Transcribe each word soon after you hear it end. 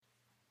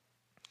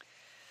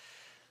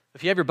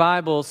If you have your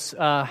Bibles,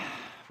 we're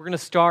going to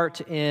start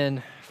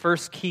in 1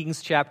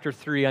 Kings chapter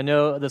 3. I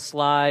know the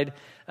slide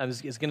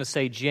is going to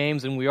say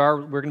James, and we're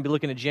going to be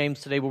looking at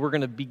James today, but we're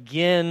going to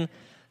begin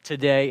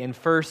today in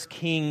 1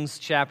 Kings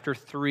chapter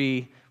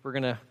 3. We're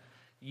going to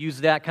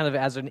use that kind of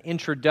as an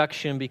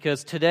introduction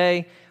because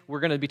today we're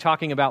going to be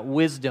talking about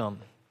wisdom.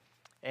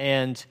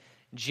 And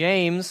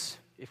James,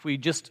 if we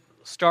just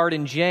start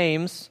in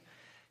James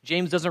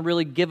doesn't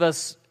really give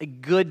us a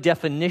good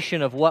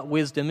definition of what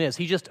wisdom is.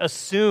 He just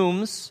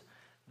assumes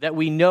that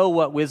we know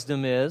what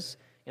wisdom is,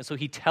 and so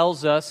he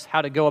tells us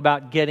how to go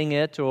about getting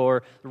it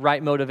or the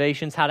right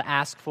motivations, how to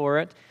ask for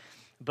it.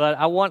 But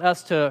I want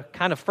us to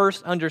kind of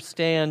first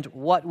understand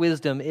what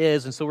wisdom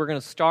is, and so we're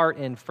going to start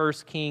in 1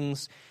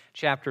 Kings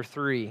chapter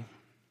 3.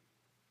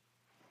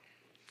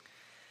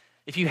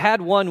 If you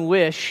had one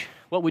wish,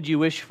 what would you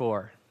wish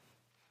for?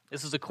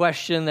 This is a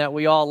question that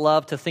we all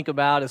love to think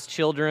about as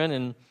children,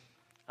 and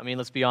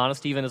let's be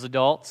honest, even as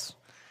adults.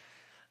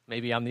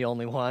 Maybe I'm the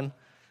only one.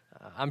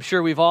 I'm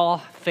sure we've all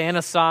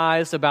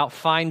fantasized about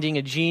finding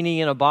a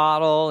genie in a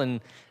bottle and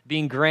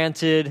being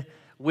granted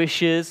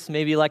wishes,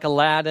 maybe like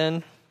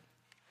Aladdin.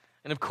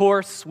 And of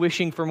course,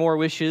 wishing for more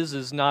wishes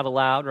is not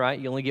allowed, right?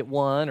 You only get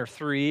one or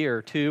three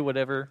or two,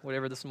 whatever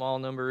the small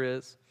number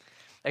is.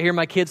 I hear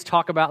my kids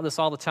talk about this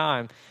all the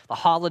time. The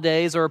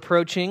holidays are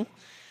approaching.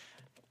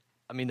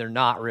 They're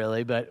not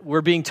really, but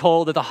we're being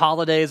told that the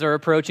holidays are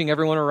approaching.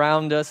 Everyone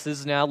around us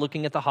is now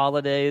looking at the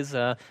holidays.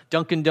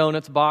 Dunkin'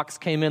 Donuts box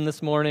came in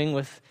this morning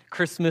with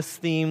Christmas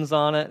themes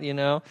on it,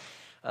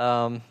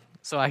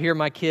 So I hear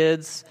my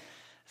kids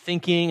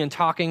thinking and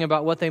talking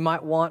about what they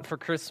might want for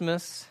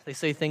Christmas. They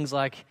say things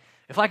like,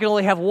 if I could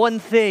only have one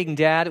thing,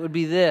 Dad, it would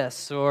be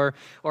this. Or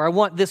I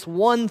want this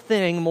one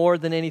thing more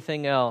than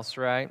anything else,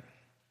 right?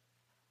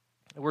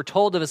 We're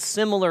told of a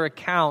similar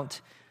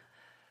account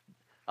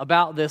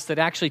about this that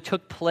actually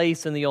took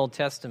place in the Old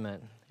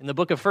Testament. In the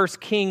book of 1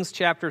 Kings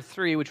chapter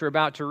 3, which we're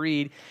about to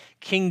read,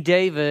 King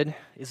David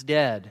is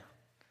dead.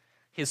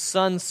 His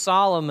son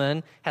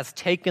Solomon has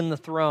taken the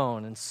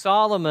throne. And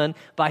Solomon,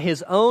 by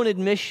his own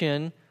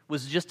admission,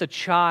 was just a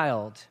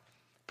child.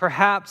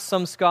 Perhaps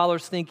some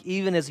scholars think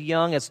even as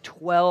young as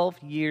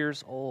 12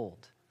 years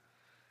old.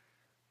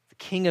 The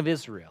king of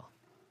Israel.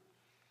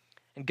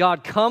 And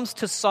God comes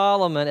to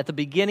Solomon at the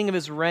beginning of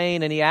his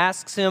reign and he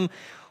asks him,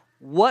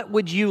 "What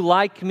would you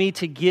like me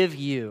to give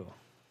you?"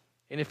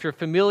 And if you're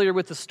familiar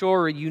with the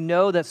story, you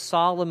know that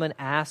Solomon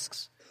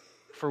asks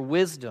for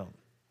wisdom.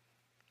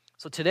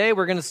 So today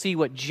we're going to see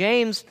what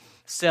James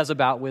says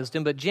about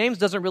wisdom, but James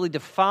doesn't really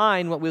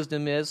define what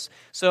wisdom is.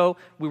 So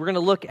we're going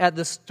to look at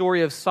the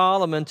story of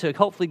Solomon to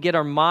hopefully get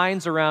our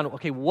minds around,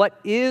 okay, what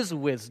is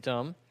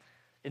wisdom?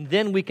 And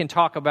then we can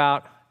talk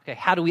about, okay,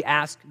 how do we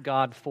ask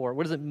God for it?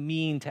 What does it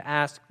mean to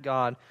ask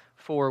God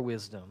for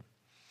wisdom?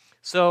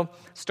 So,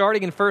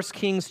 starting in 1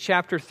 Kings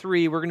chapter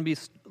 3, we're going to be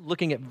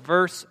looking at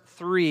verse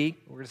 3.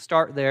 We're going to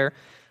start there.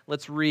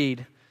 Let's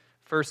read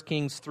 1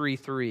 Kings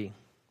 3:3.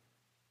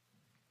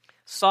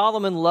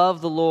 Solomon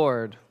loved the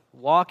Lord,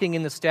 walking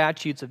in the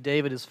statutes of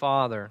David his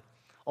father.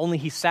 Only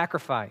he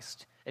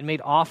sacrificed and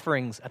made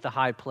offerings at the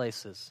high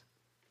places.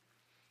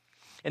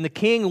 And the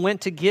king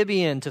went to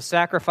Gibeon to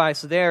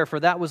sacrifice there, for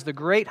that was the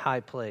great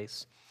high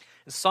place.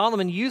 And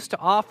Solomon used to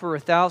offer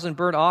 1,000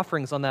 burnt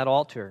offerings on that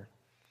altar.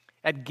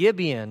 At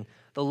Gibeon,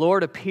 the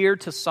Lord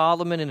appeared to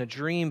Solomon in a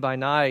dream by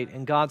night,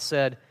 and God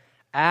said,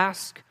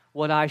 "Ask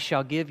what I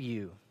shall give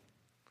you."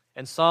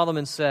 And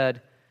Solomon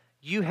said,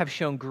 "You have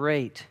shown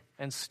great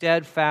and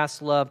steadfast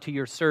love to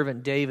your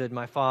servant David,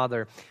 my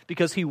father,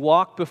 because he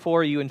walked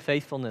before you in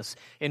faithfulness,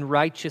 in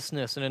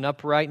righteousness, and in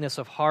uprightness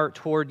of heart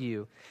toward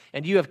you.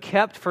 And you have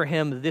kept for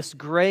him this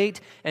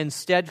great and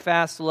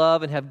steadfast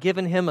love, and have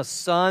given him a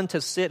son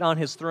to sit on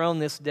his throne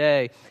this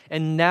day.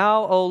 And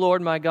now, O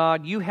Lord my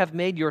God, you have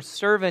made your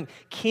servant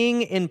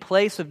king in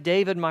place of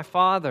David, my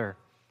father,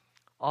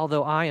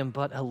 although I am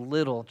but a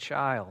little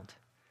child.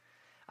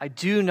 I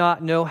do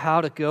not know how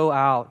to go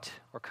out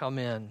or come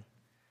in.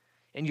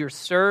 And your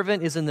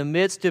servant is in the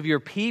midst of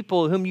your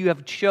people, whom you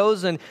have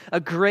chosen,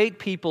 a great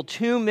people,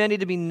 too many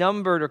to be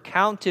numbered or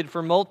counted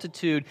for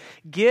multitude.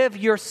 Give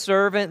your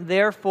servant,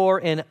 therefore,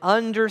 an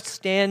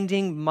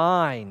understanding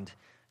mind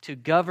to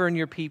govern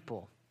your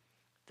people,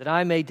 that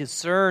I may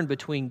discern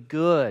between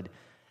good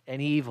and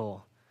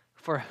evil.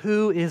 For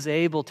who is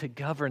able to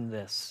govern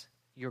this,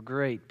 your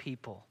great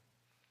people?"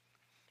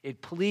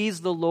 It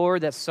pleased the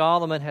Lord that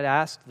Solomon had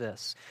asked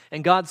this.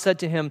 And God said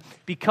to him,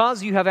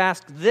 "Because you have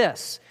asked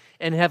this,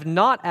 and have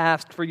not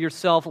asked for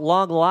yourself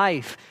long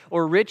life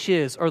or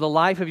riches or the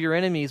life of your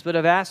enemies, but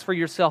have asked for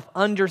yourself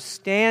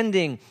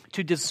understanding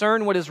to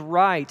discern what is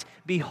right,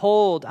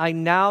 behold, I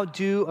now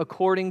do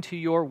according to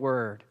your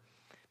word.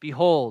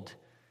 Behold,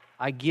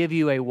 I give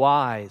you a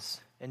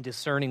wise and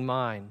discerning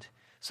mind,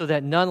 so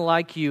that none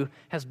like you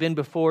has been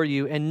before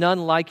you, and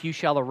none like you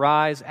shall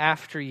arise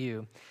after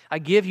you. I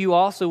give you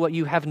also what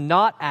you have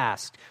not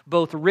asked,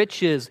 both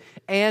riches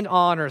and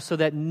honor, so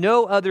that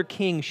no other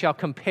king shall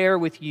compare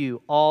with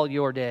you all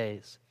your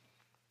days.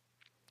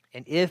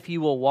 And if you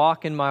will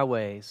walk in my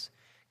ways,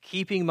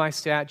 keeping my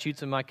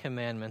statutes and my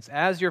commandments,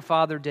 as your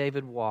father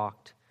David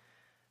walked,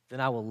 then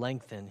I will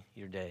lengthen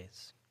your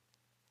days.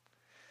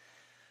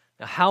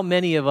 Now, how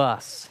many of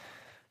us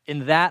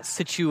in that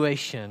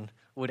situation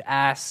would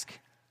ask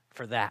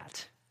for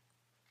that,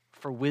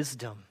 for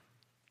wisdom?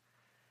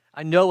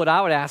 I know what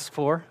I would ask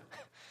for.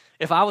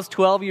 If I was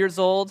 12 years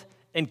old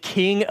and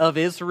king of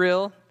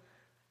Israel,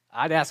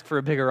 I'd ask for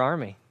a bigger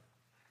army.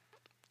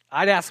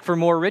 I'd ask for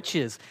more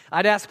riches.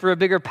 I'd ask for a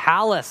bigger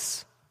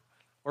palace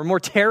or more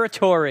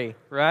territory,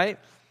 right?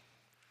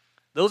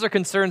 Those are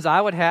concerns I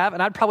would have,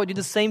 and I'd probably do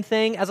the same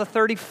thing as a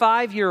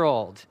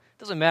 35-year-old. It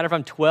doesn't matter if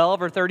I'm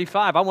 12 or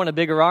 35. I want a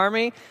bigger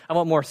army. I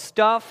want more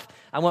stuff.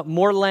 I want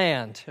more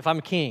land if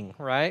I'm king,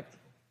 right?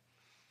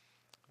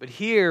 But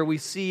here we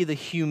see the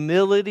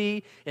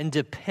humility and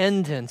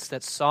dependence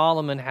that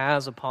Solomon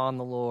has upon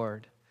the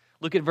Lord.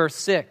 Look at verse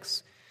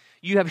 6.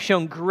 You have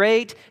shown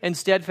great and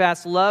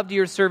steadfast love to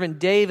your servant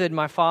David,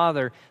 my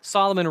father.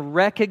 Solomon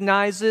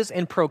recognizes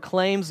and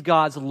proclaims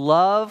God's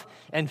love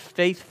and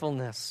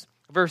faithfulness.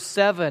 Verse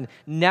 7,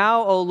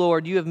 now, O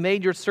Lord, you have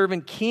made your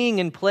servant king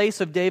in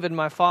place of David,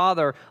 my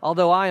father.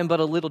 Although I am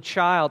but a little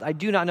child, I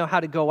do not know how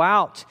to go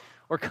out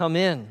or come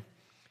in.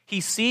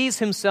 He sees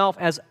himself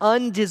as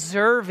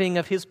undeserving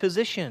of his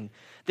position.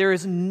 There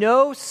is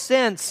no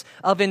sense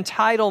of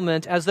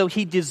entitlement as though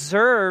he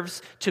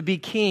deserves to be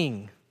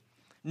king.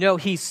 No,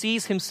 he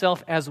sees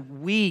himself as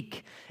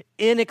weak,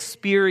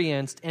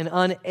 inexperienced, and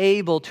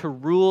unable to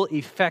rule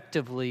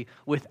effectively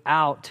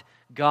without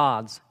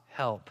God's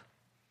help.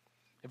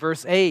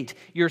 Verse 8,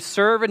 your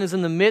servant is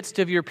in the midst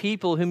of your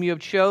people whom you have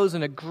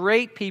chosen, a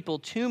great people,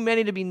 too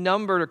many to be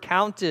numbered or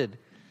counted.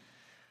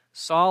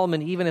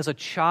 Solomon, even as a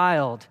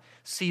child,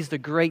 sees the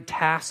great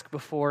task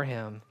before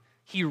him.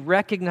 He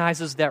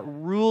recognizes that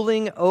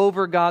ruling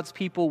over God's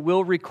people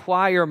will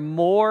require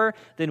more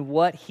than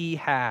what he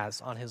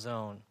has on his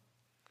own.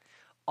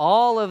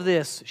 All of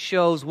this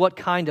shows what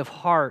kind of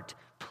heart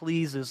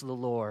pleases the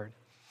Lord.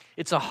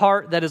 It's a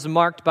heart that is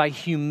marked by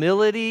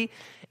humility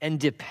and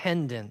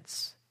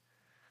dependence.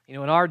 You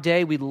know, in our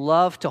day, we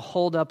love to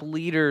hold up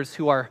leaders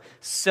who are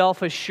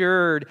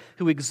self-assured,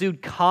 who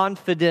exude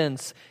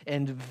confidence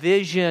and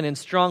vision and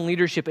strong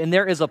leadership, and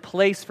there is a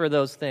place for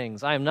those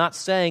things. I am not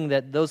saying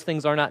that those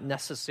things are not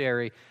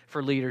necessary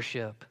for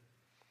leadership,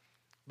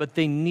 but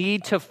they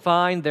need to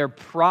find their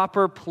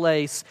proper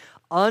place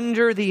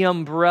under the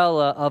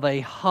umbrella of a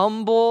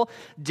humble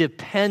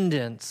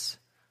dependence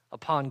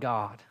upon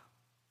God.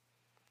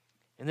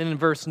 And then in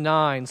verse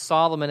 9,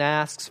 Solomon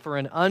asks for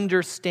an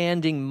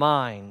understanding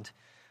mind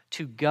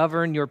to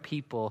govern your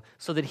people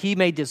so that he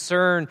may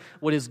discern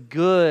what is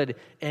good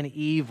and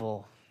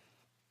evil.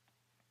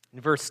 In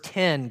verse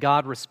 10,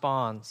 God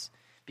responds,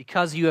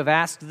 because you have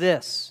asked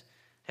this,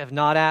 have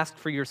not asked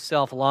for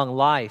yourself long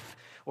life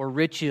or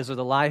riches or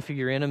the life of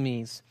your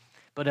enemies,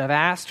 but have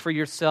asked for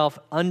yourself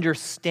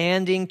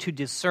understanding to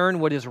discern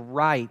what is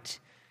right.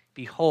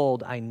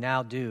 Behold, I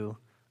now do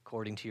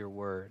according to your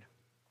word.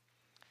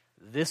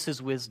 This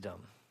is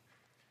wisdom.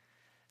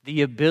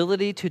 The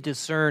ability to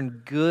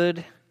discern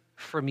good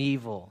from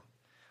evil,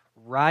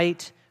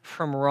 right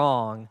from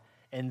wrong,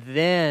 and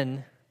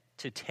then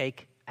to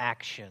take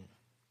action.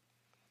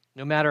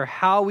 No matter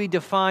how we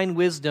define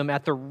wisdom,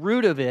 at the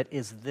root of it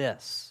is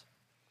this.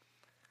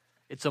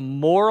 It's a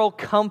moral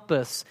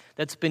compass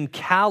that's been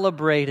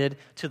calibrated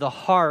to the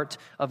heart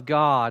of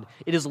God.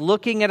 It is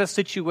looking at a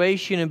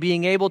situation and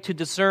being able to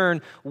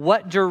discern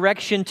what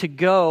direction to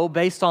go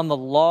based on the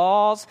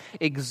laws,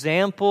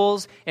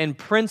 examples, and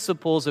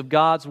principles of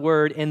God's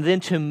word, and then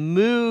to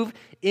move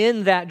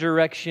in that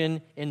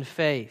direction in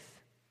faith.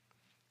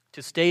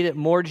 To state it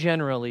more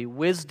generally,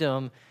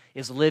 wisdom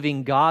is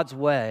living God's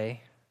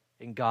way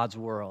in God's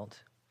world.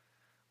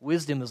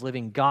 Wisdom is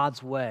living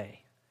God's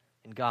way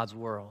in God's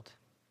world.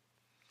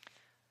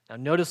 Now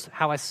notice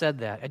how I said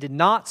that. I did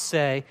not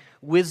say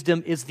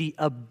wisdom is the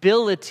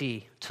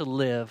ability to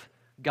live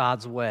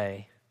God's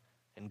way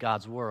in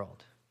God's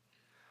world.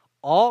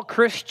 All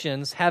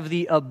Christians have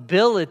the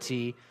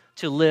ability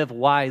to live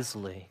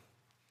wisely,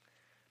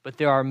 but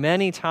there are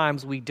many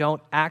times we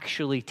don't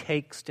actually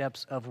take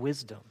steps of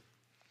wisdom.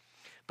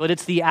 But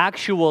it's the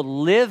actual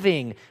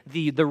living,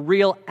 the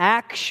real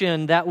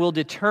action that will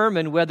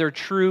determine whether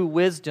true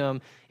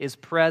wisdom is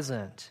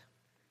present.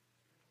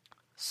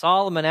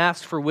 Solomon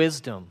asked for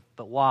wisdom,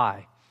 but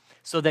why?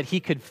 So that he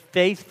could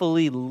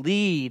faithfully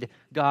lead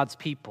God's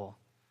people.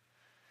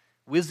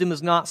 Wisdom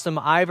is not some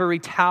ivory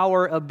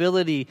tower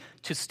ability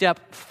to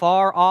step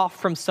far off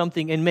from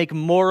something and make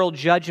moral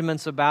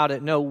judgments about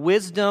it. No,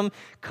 wisdom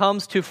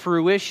comes to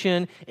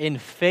fruition in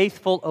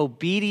faithful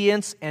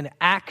obedience and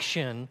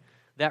action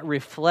that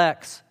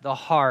reflects the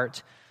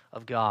heart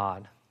of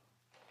God.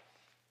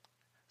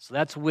 So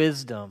that's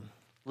wisdom,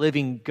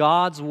 living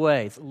God's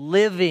way. It's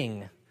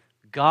living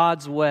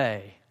God's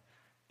way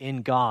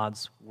in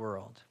God's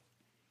world.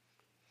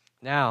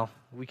 Now,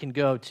 we can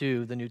go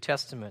to the New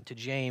Testament, to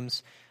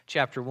James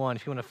chapter 1.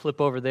 If you want to flip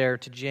over there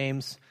to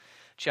James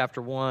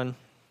chapter 1,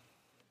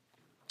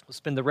 we'll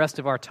spend the rest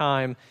of our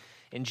time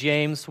in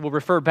James. We'll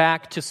refer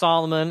back to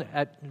Solomon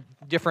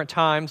at different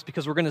times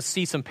because we're going to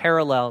see some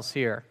parallels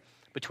here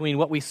between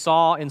what we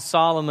saw in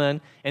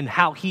Solomon and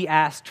how he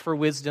asked for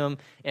wisdom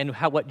and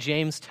what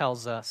James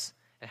tells us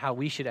and how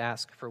we should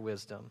ask for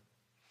wisdom.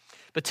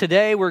 But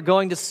today we're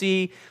going to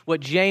see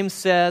what James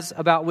says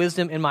about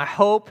wisdom, and my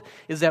hope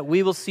is that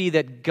we will see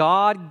that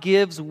God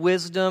gives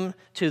wisdom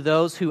to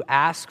those who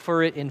ask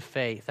for it in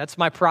faith. That's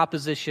my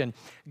proposition.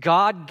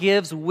 God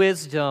gives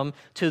wisdom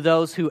to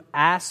those who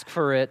ask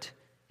for it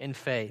in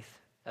faith.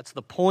 That's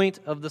the point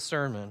of the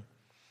sermon.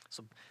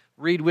 So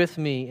read with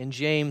me in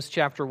James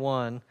chapter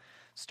 1,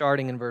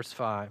 starting in verse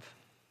 5.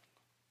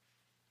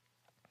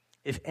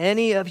 If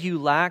any of you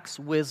lacks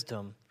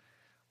wisdom,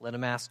 let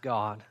him ask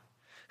God,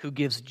 who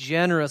gives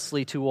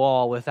generously to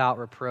all without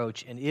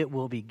reproach, and it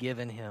will be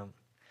given him.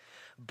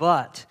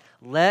 But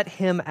let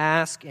him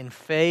ask in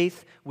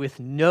faith with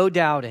no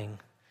doubting.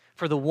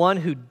 For the one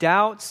who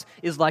doubts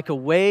is like a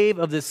wave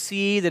of the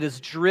sea that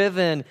is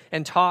driven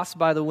and tossed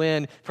by the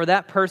wind. For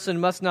that person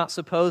must not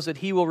suppose that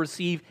he will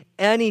receive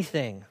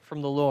anything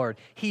from the Lord.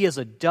 He is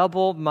a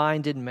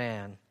double-minded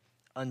man,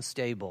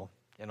 unstable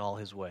in all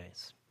his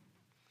ways.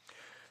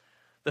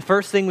 The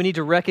first thing we need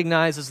to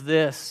recognize is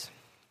this.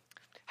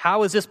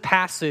 How is this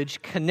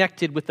passage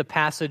connected with the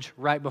passage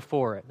right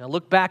before it? Now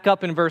look back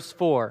up in verse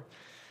 4.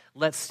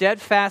 Let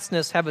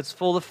steadfastness have its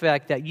full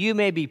effect, that you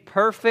may be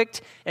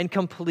perfect and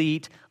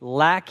complete,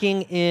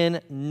 lacking in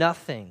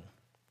nothing.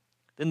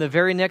 Then the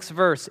very next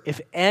verse,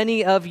 if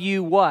any of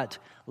you what?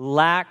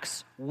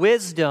 Lacks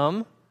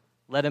wisdom,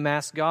 let him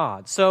ask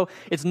God. So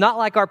it's not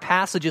like our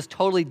passage is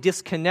totally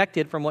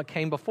disconnected from what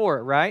came before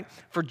it, right?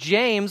 For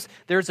James,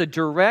 there's a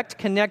direct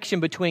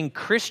connection between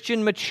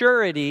Christian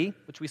maturity,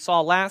 which we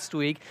saw last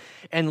week,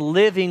 and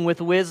living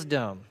with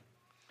wisdom.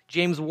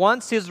 James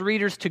wants his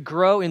readers to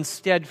grow in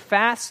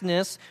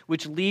steadfastness,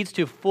 which leads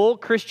to full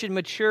Christian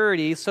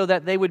maturity so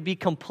that they would be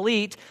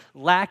complete,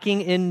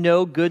 lacking in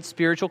no good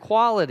spiritual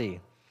quality.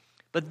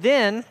 But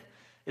then,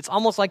 it's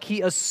almost like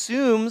he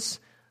assumes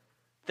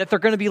that they're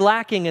going to be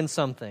lacking in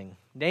something,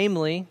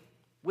 namely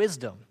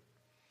wisdom.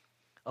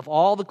 Of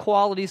all the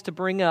qualities to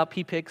bring up,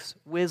 he picks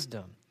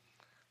wisdom.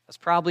 That's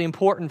probably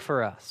important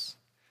for us.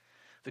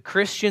 The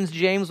Christians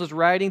James was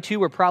writing to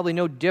were probably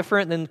no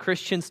different than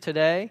Christians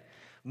today.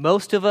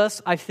 Most of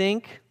us, I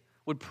think,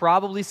 would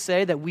probably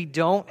say that we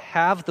don't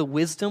have the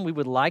wisdom we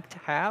would like to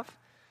have,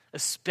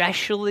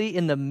 especially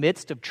in the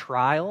midst of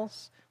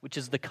trials, which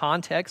is the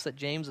context that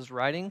James is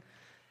writing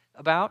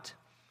about.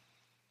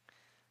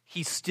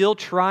 He's still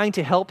trying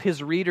to help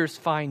his readers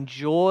find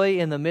joy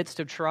in the midst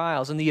of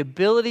trials, and the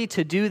ability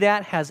to do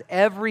that has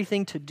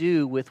everything to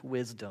do with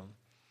wisdom.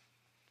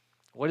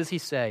 What does he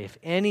say? If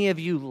any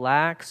of you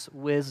lacks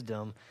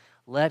wisdom,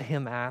 let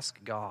him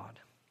ask God.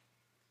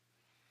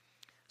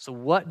 So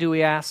what do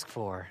we ask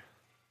for?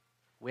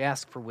 We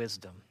ask for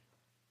wisdom.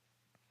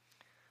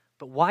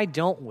 But why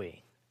don't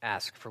we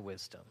ask for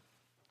wisdom?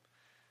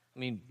 I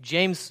mean,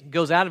 James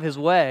goes out of his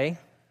way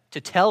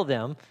to tell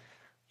them,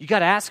 you got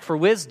to ask for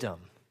wisdom.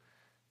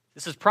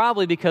 This is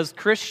probably because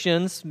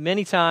Christians,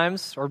 many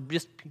times, or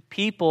just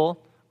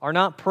people, are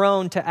not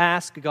prone to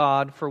ask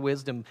God for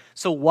wisdom.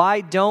 So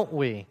why don't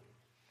we?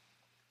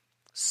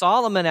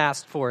 Solomon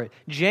asked for it.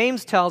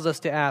 James tells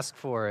us to ask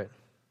for it.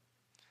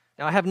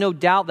 Now, I have no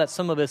doubt that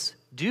some of us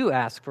do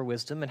ask for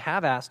wisdom and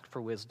have asked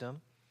for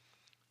wisdom,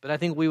 but I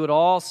think we would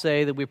all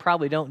say that we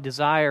probably don't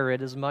desire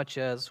it as much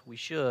as we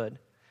should.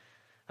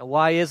 Now,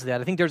 why is that?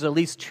 I think there's at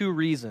least two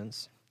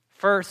reasons.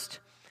 First,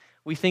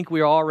 we think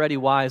we are already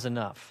wise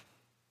enough.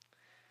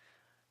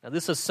 Now,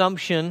 this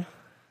assumption,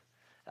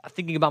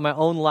 thinking about my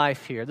own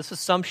life here, this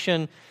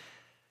assumption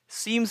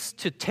seems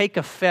to take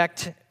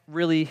effect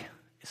really,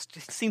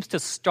 it seems to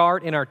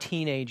start in our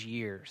teenage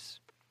years.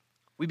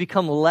 We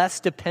become less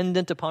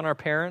dependent upon our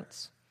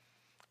parents.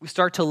 We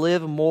start to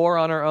live more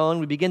on our own.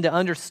 We begin to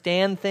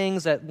understand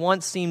things that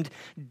once seemed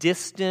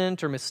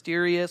distant or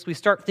mysterious. We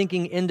start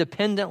thinking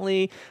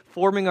independently,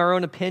 forming our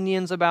own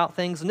opinions about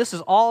things. And this is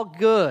all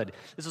good.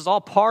 This is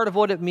all part of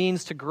what it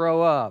means to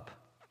grow up.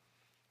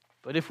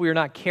 But if we are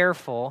not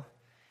careful,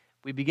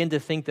 we begin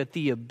to think that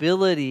the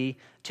ability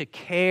to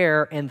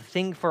care and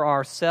think for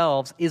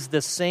ourselves is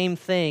the same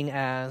thing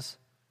as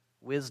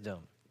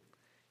wisdom.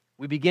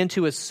 We begin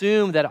to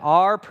assume that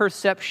our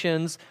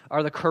perceptions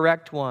are the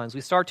correct ones.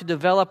 We start to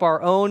develop our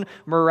own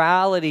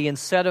morality and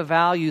set of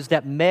values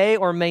that may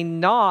or may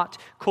not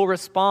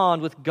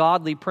correspond with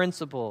godly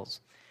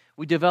principles.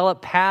 We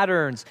develop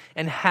patterns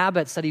and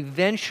habits that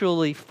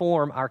eventually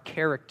form our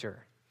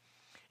character.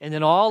 And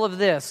in all of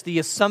this, the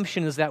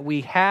assumption is that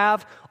we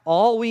have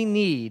all we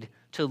need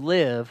to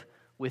live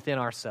within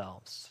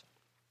ourselves.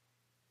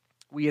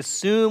 We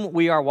assume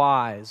we are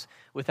wise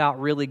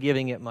without really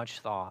giving it much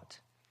thought.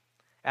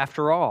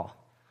 After all,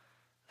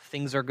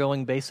 things are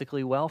going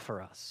basically well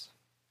for us.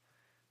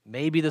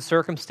 Maybe the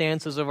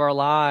circumstances of our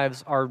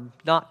lives are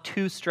not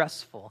too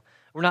stressful.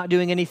 We're not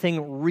doing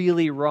anything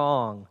really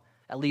wrong,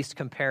 at least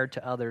compared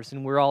to others,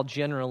 and we're all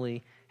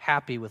generally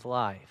happy with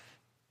life.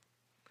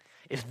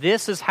 If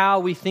this is how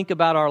we think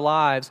about our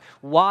lives,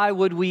 why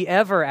would we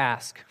ever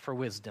ask for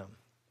wisdom?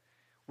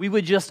 We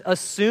would just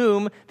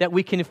assume that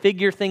we can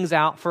figure things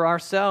out for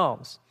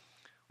ourselves.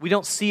 We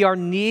don't see our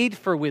need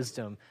for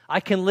wisdom. I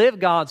can live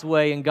God's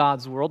way in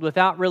God's world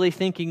without really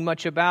thinking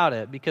much about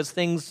it because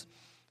things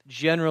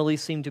generally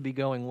seem to be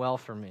going well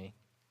for me.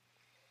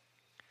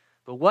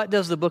 But what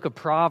does the book of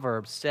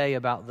Proverbs say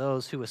about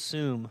those who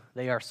assume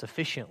they are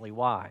sufficiently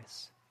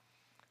wise?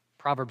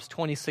 Proverbs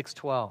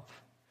 26:12.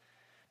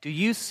 Do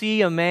you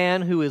see a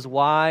man who is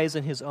wise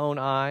in his own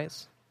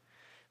eyes?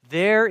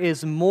 There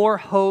is more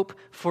hope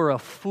for a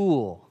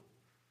fool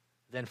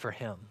than for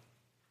him.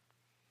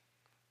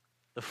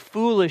 The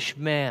foolish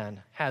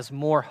man has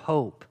more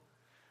hope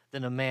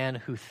than a man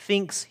who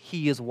thinks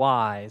he is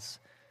wise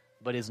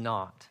but is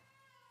not.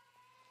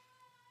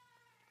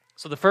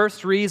 So the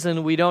first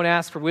reason we don't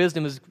ask for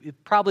wisdom is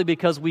probably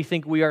because we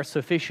think we are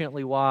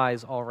sufficiently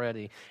wise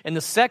already. And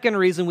the second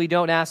reason we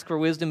don't ask for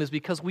wisdom is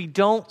because we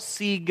don't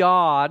see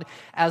God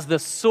as the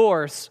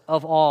source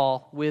of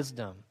all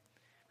wisdom.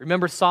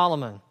 Remember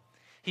Solomon.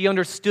 He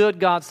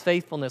understood God's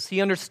faithfulness. He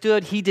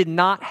understood he did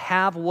not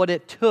have what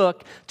it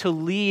took to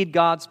lead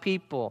God's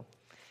people.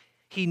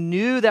 He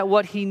knew that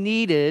what he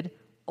needed,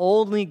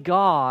 only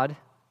God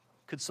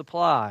could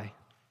supply.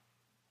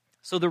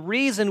 So the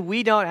reason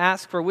we don't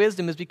ask for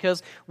wisdom is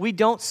because we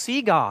don't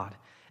see God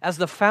as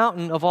the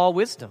fountain of all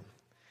wisdom.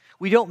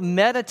 We don't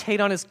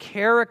meditate on his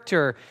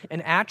character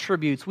and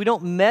attributes. We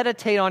don't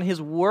meditate on his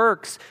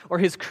works or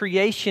his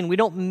creation. We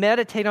don't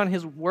meditate on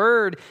his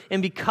word.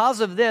 And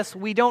because of this,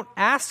 we don't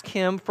ask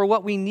him for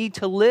what we need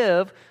to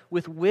live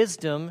with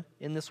wisdom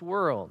in this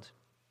world.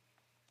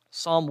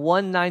 Psalm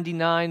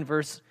 119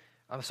 verse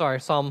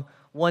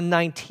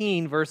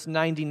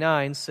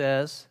 99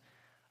 says,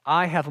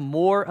 I have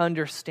more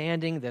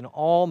understanding than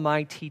all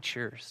my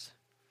teachers.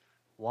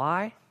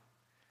 Why?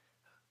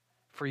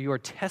 For your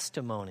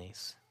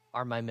testimonies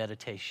are my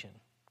meditation.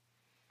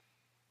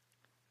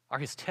 Are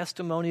his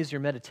testimonies your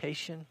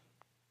meditation?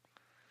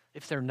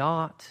 If they're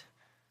not,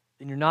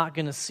 then you're not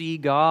going to see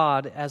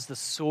God as the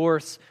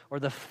source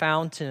or the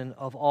fountain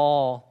of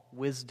all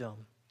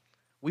wisdom.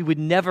 We would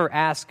never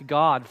ask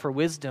God for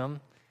wisdom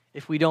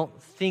if we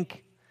don't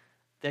think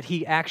that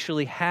he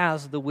actually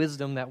has the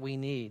wisdom that we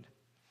need.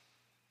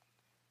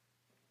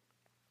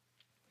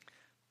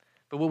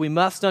 But what we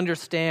must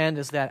understand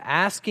is that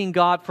asking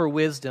God for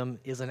wisdom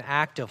is an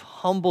act of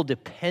humble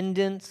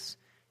dependence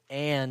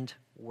and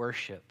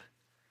worship.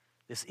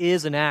 This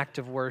is an act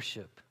of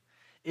worship.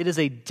 It is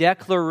a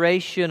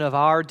declaration of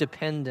our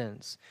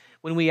dependence.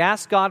 When we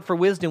ask God for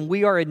wisdom,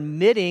 we are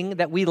admitting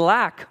that we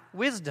lack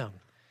wisdom.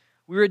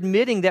 We're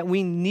admitting that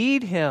we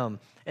need him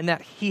and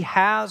that he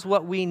has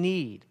what we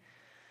need.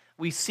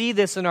 We see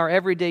this in our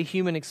everyday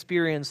human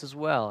experience as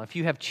well. If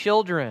you have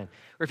children,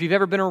 or if you've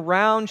ever been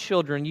around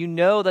children, you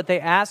know that they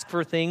ask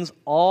for things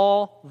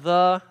all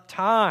the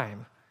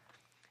time.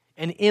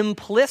 And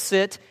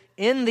implicit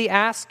in the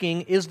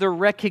asking is the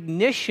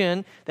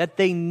recognition that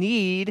they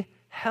need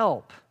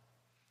help.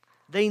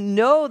 They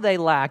know they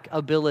lack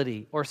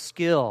ability or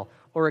skill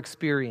or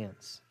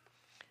experience.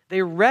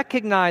 They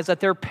recognize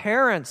that their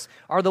parents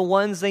are the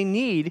ones they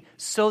need,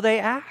 so they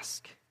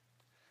ask.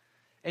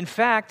 In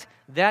fact,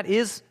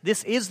 this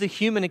is the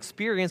human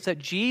experience that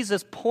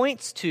Jesus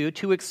points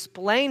to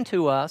explain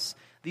to us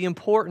the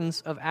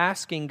importance of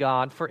asking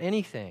God for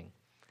anything.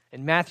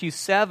 In Matthew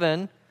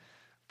 7,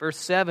 verse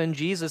 7,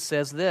 Jesus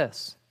says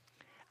this,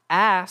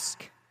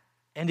 ask,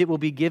 and it will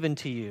be given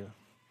to you.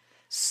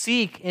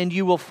 Seek, and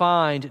you will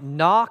find.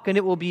 Knock, and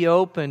it will be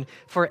opened.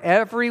 For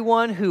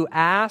everyone who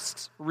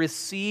asks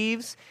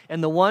receives,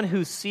 and the one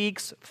who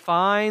seeks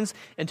finds,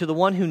 and to the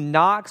one who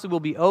knocks it will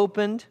be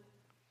opened.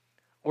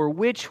 Or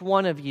which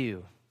one of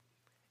you,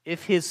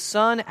 if his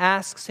son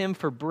asks him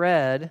for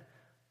bread,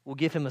 will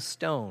give him a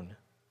stone?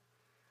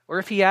 Or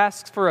if he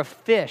asks for a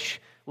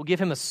fish, will give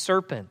him a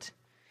serpent?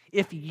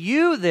 If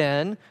you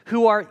then,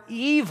 who are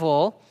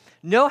evil,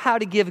 know how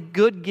to give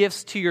good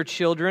gifts to your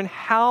children,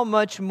 how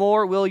much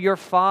more will your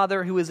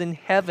Father who is in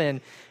heaven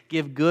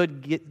give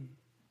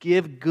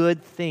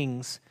good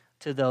things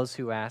to those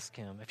who ask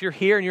him? If you're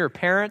here and you're a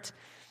parent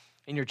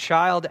and your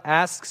child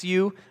asks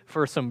you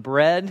for some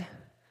bread,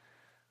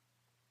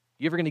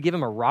 you ever going to give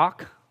him a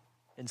rock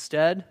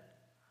instead?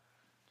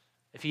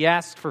 If he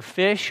asks for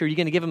fish, are you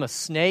going to give him a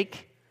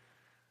snake?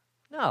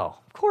 No,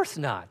 of course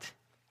not.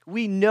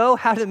 We know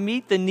how to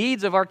meet the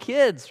needs of our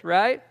kids,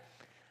 right?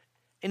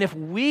 And if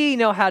we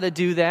know how to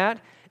do that,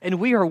 and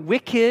we are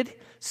wicked,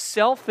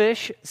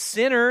 selfish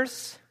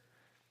sinners,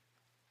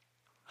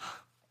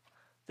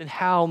 then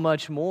how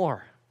much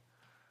more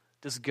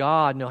does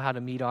God know how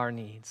to meet our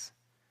needs?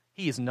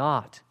 He is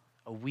not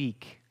a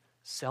weak,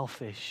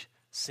 selfish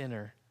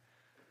sinner.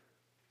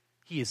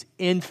 He is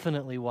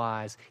infinitely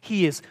wise.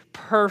 He is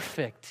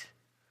perfect.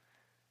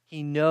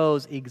 He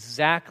knows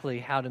exactly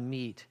how to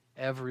meet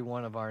every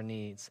one of our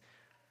needs.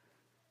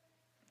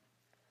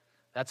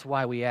 That's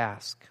why we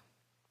ask.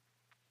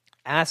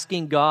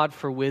 Asking God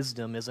for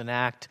wisdom is an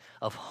act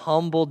of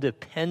humble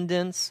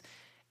dependence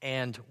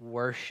and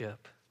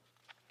worship.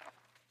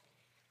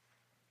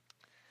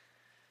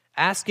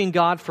 Asking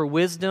God for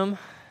wisdom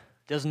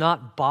does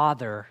not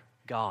bother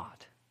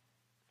God.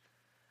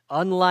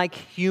 Unlike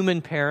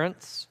human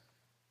parents,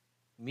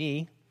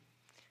 me,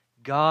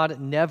 God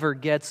never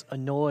gets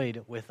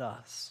annoyed with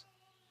us.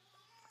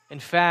 In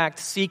fact,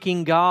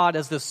 seeking God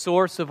as the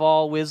source of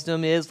all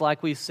wisdom is,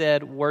 like we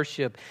said,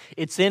 worship.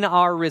 It's in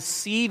our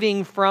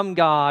receiving from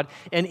God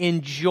and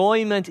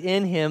enjoyment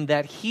in Him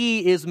that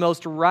He is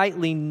most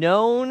rightly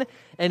known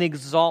and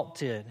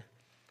exalted.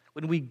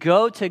 When we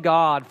go to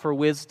God for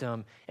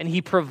wisdom and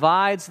He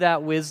provides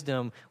that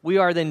wisdom, we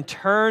are then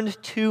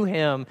turned to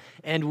Him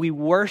and we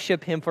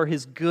worship Him for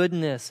His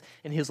goodness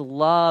and His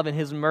love and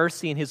His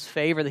mercy and His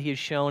favor that He has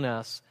shown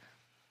us.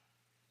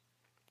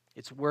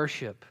 It's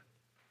worship.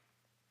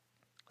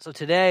 So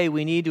today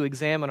we need to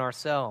examine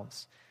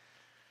ourselves.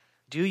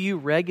 Do you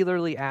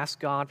regularly ask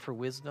God for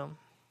wisdom?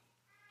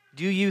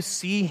 Do you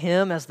see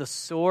Him as the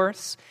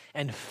source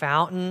and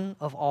fountain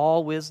of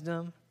all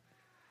wisdom?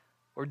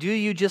 Or do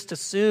you just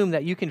assume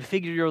that you can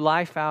figure your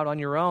life out on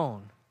your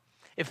own?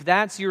 If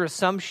that's your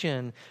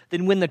assumption,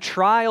 then when the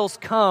trials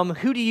come,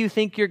 who do you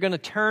think you're going to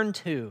turn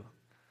to?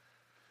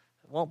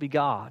 It won't be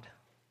God.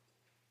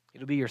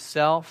 It'll be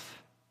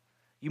yourself.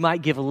 You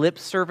might give lip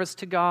service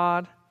to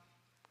God,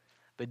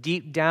 but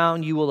deep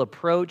down you will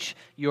approach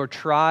your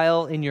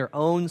trial in your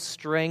own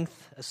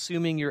strength,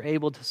 assuming you're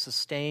able to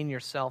sustain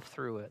yourself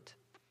through it.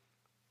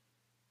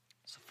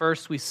 So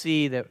first we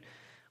see that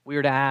we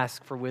are to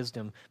ask for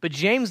wisdom. But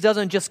James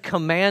doesn't just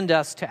command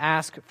us to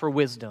ask for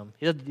wisdom.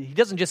 He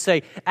doesn't just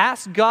say,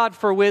 ask God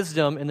for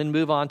wisdom and then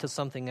move on to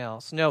something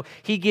else. No,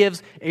 he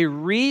gives a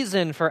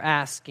reason for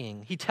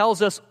asking. He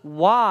tells us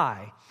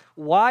why.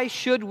 Why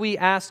should we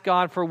ask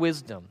God for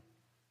wisdom?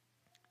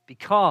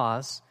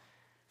 Because,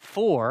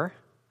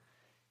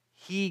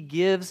 He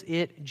gives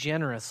it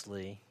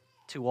generously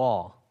to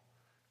all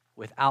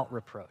without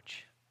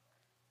reproach.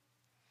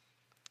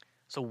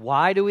 So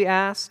why do we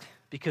ask?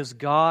 Because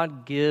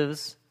God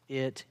gives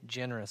it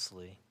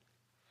generously.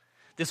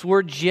 This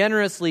word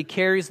generously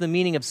carries the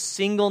meaning of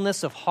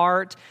singleness of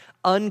heart,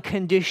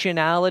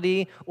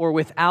 unconditionality, or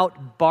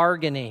without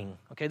bargaining.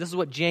 Okay, this is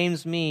what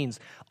James means.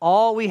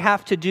 All we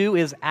have to do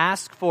is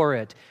ask for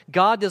it.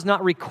 God does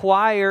not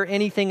require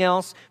anything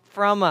else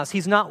from us.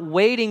 He's not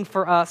waiting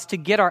for us to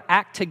get our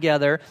act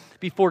together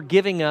before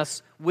giving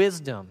us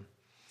wisdom.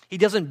 He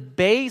doesn't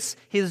base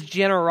His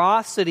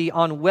generosity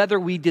on whether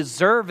we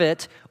deserve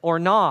it or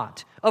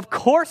not. Of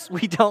course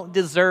we don't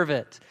deserve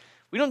it.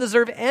 We don't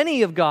deserve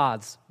any of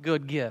God's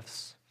good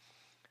gifts.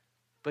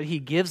 But He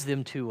gives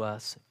them to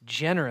us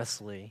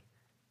generously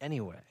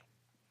anyway.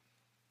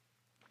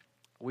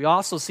 We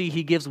also see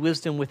He gives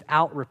wisdom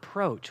without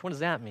reproach. What does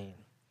that mean?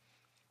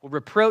 Well,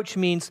 reproach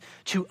means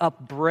to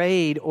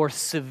upbraid or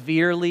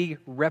severely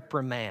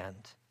reprimand.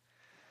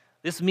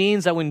 This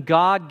means that when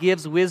God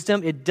gives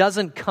wisdom, it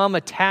doesn't come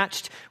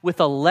attached with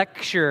a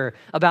lecture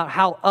about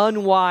how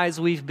unwise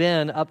we've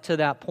been up to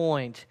that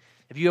point.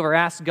 Have you ever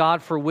asked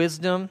God for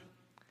wisdom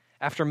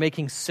after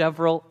making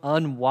several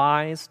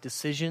unwise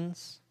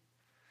decisions?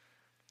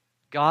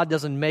 God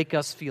doesn't make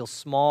us feel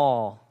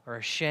small or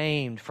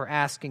ashamed for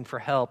asking for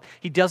help.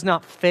 He does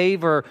not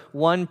favor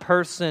one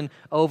person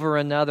over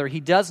another.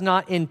 He does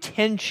not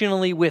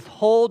intentionally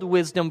withhold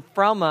wisdom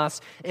from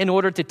us in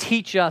order to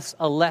teach us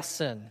a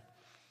lesson.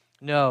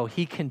 No,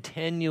 He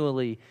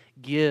continually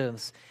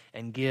gives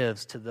and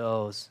gives to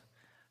those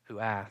who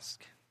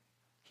ask.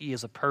 He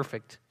is a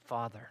perfect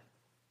Father.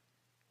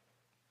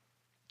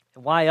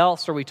 And why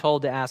else are we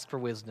told to ask for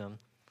wisdom?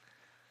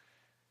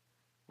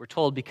 We're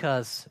told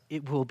because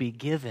it will be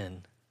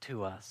given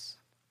to us.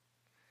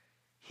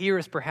 Here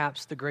is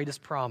perhaps the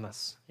greatest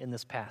promise in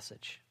this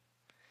passage.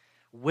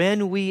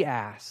 When we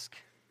ask,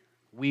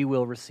 we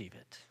will receive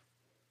it.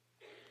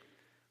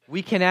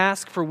 We can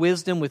ask for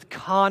wisdom with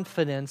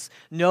confidence,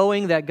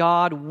 knowing that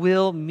God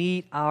will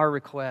meet our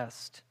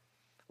request.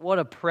 What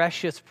a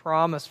precious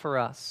promise for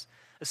us,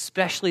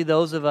 especially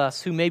those of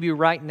us who maybe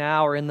right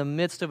now are in the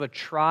midst of a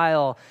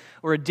trial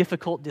or a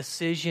difficult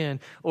decision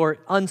or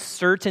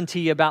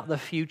uncertainty about the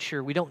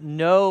future. We don't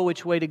know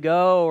which way to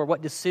go or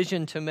what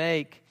decision to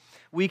make.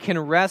 We can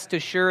rest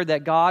assured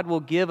that God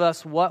will give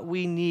us what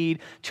we need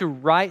to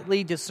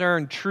rightly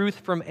discern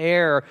truth from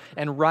error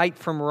and right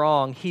from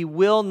wrong. He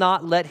will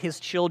not let His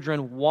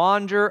children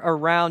wander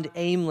around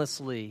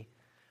aimlessly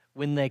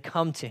when they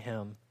come to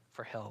Him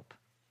for help.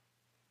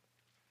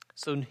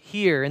 So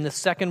here, in the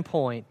second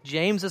point,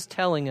 James is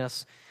telling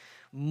us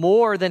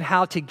more than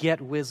how to get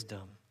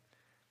wisdom.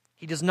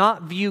 He does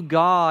not view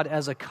God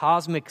as a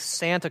cosmic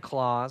Santa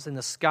Claus in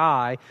the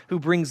sky who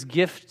brings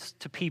gifts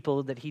to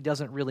people that He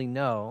doesn't really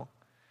know.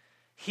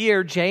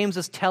 Here, James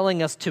is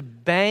telling us to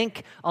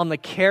bank on the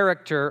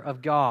character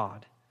of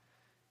God.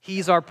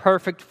 He's our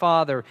perfect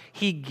Father.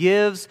 He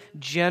gives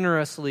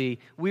generously.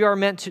 We are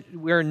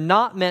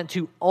not meant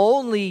to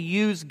only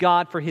use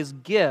God for His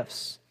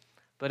gifts,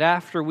 but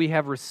after we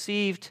have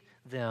received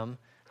them,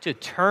 to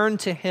turn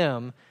to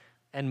Him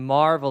and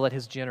marvel at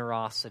His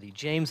generosity.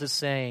 James is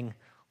saying,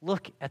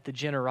 look at the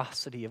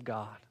generosity of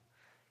God.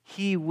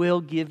 He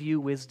will give you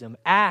wisdom.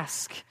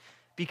 Ask,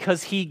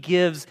 because he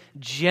gives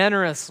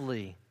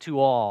generously to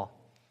all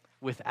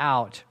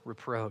without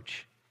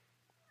reproach.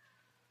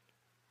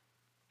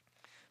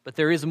 But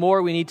there is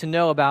more we need to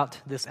know about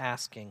this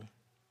asking.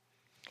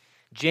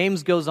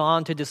 James goes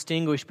on to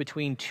distinguish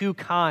between two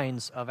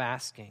kinds of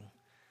asking.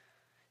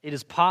 It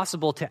is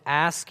possible to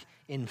ask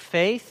in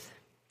faith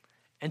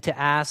and to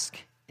ask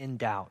in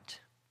doubt.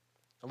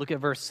 Now look at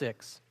verse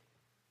 6.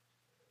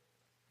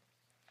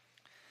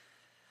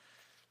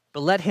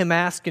 But let him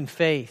ask in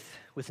faith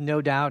with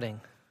no doubting.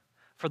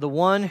 For the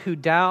one who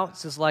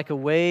doubts is like a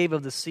wave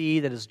of the sea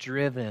that is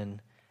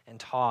driven and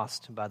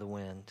tossed by the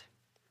wind.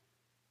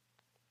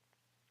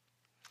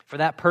 For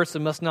that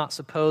person must not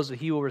suppose that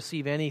he will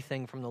receive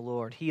anything from the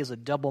Lord. He is a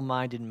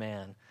double-minded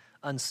man,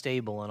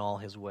 unstable in all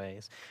his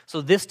ways. So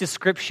this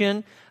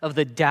description of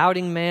the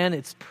doubting man,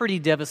 it's pretty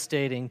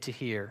devastating to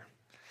hear.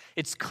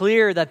 It's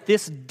clear that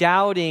this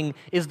doubting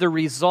is the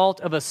result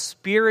of a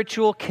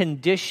spiritual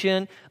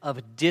condition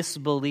of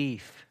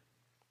disbelief.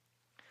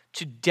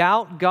 To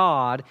doubt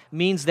God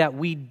means that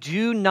we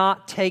do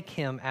not take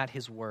him at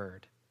his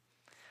word.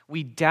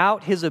 We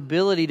doubt his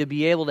ability to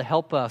be able to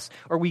help us,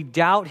 or we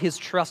doubt his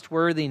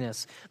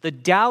trustworthiness. The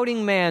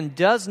doubting man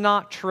does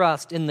not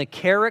trust in the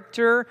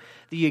character,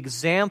 the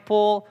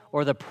example,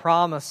 or the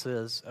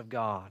promises of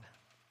God.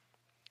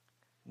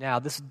 Now,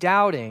 this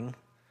doubting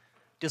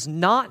does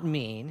not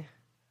mean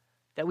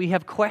that we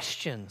have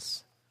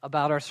questions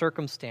about our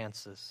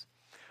circumstances,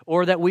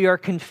 or that we are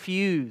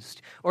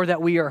confused, or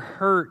that we are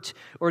hurt,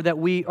 or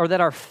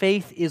that our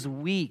faith is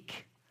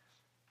weak.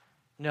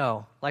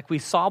 No, like we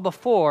saw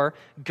before,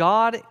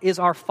 God is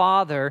our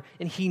Father,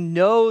 and he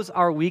knows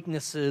our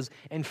weaknesses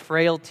and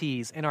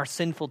frailties and our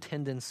sinful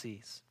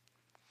tendencies.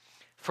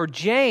 For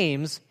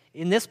James,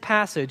 in this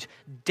passage,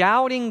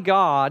 doubting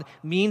God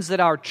means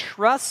that our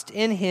trust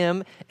in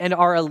him and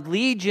our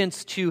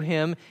allegiance to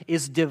him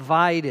is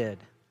divided.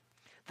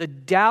 The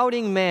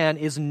doubting man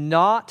is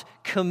not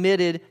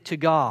committed to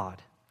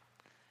God.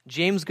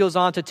 James goes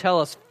on to tell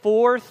us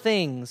 4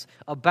 things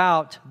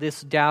about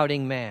this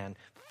doubting man.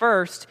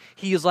 First,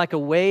 he is like a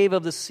wave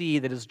of the sea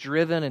that is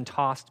driven and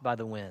tossed by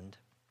the wind.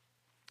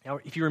 Now,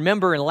 if you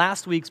remember in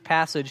last week's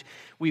passage,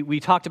 we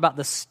talked about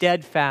the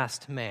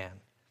steadfast man.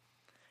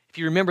 If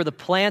you remember the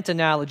plant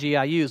analogy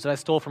I used that I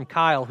stole from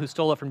Kyle, who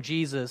stole it from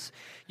Jesus,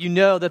 you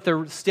know that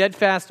the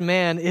steadfast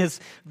man is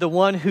the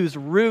one whose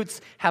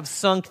roots have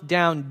sunk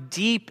down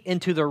deep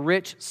into the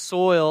rich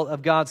soil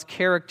of God's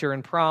character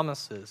and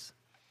promises.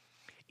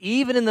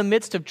 Even in the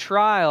midst of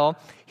trial,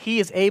 he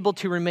is able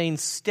to remain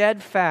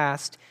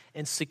steadfast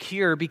and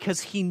secure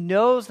because he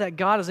knows that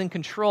God is in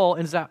control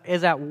and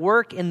is at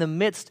work in the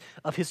midst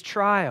of his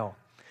trial.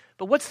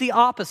 But what's the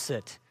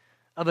opposite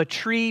of a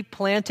tree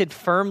planted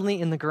firmly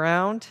in the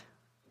ground?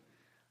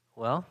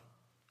 Well,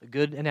 a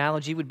good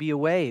analogy would be a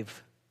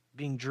wave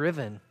being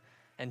driven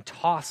and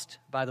tossed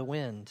by the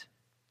wind.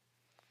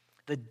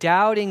 The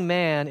doubting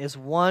man is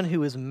one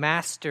who is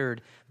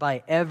mastered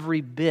by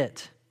every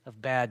bit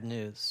of bad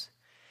news.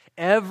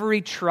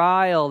 Every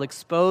trial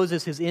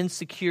exposes his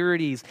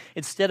insecurities.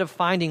 Instead of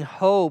finding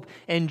hope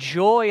and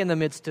joy in the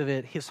midst of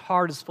it, his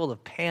heart is full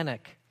of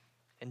panic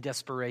and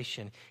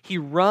desperation. He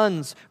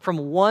runs from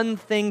one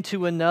thing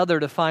to another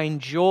to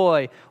find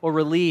joy or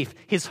relief.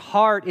 His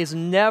heart is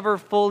never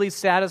fully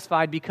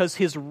satisfied because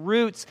his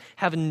roots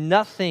have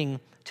nothing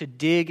to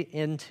dig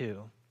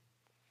into.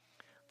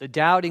 The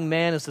doubting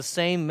man is the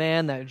same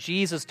man that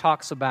Jesus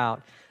talks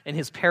about in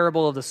his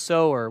parable of the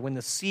sower, when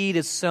the seed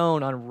is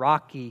sown on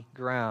rocky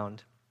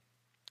ground.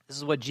 This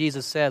is what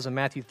Jesus says in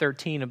Matthew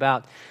 13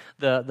 about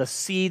the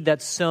seed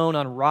that's sown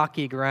on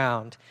rocky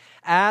ground.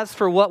 As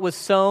for what was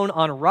sown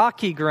on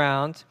rocky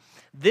ground,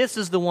 this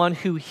is the one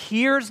who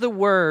hears the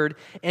word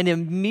and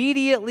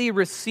immediately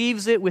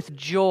receives it with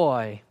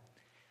joy,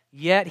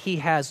 yet he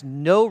has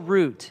no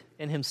root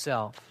in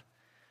himself,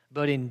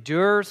 but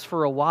endures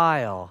for a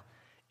while.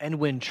 And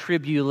when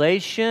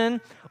tribulation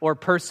or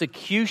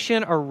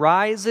persecution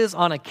arises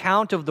on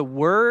account of the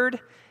word,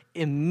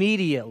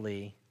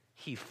 immediately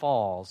he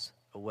falls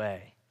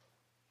away.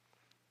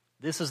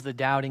 This is the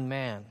doubting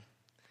man.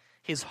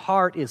 His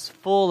heart is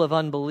full of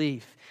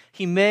unbelief.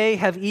 He may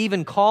have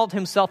even called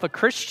himself a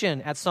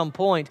Christian at some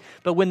point,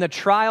 but when the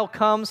trial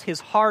comes, his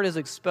heart is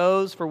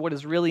exposed for what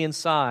is really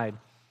inside,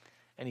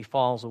 and he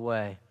falls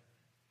away.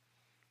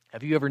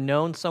 Have you ever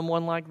known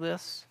someone like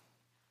this?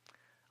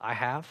 I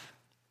have.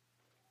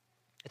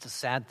 It's a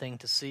sad thing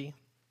to see.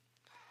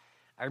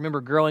 I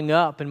remember growing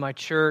up in my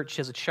church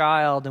as a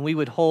child, and we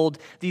would hold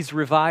these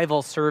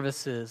revival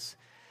services.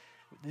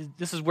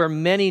 This is where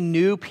many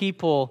new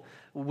people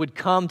would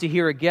come to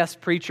hear a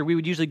guest preacher. We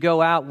would usually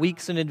go out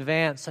weeks in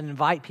advance and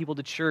invite people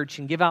to church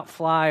and give out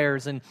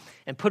flyers and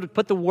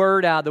put the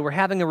word out that we're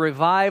having a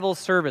revival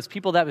service.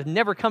 People that would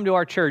never come to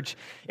our church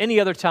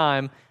any other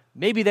time,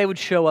 maybe they would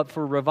show up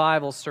for a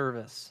revival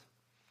service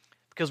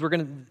because we're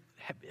going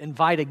to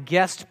invite a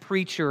guest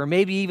preacher, or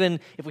maybe even,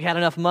 if we had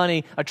enough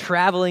money, a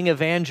traveling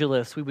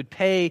evangelist. We would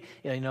pay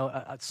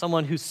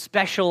someone who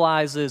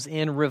specializes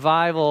in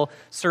revival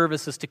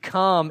services to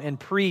come and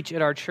preach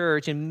at our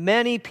church. And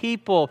many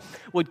people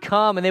would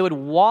come and they would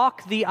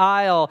walk the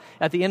aisle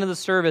at the end of the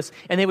service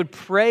and they would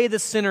pray the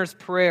sinner's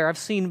prayer. I've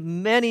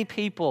seen many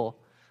people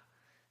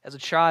as a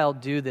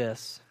child do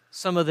this.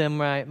 Some of them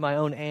my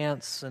own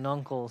aunts and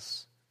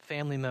uncles,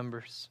 family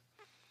members.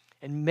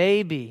 And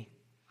maybe,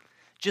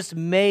 just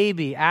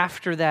maybe,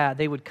 after that,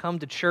 they would come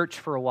to church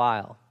for a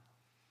while.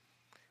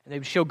 And they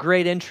would show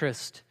great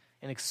interest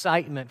and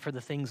excitement for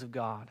the things of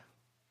God.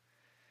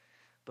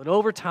 But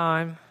over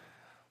time,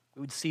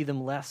 we would see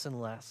them less and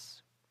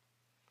less.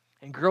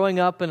 And growing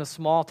up in a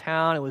small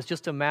town, it was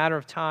just a matter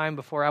of time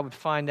before I would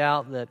find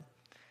out that,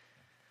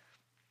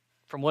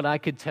 from what I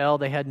could tell,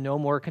 they had no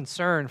more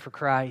concern for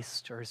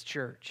Christ or His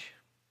church.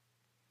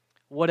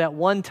 What at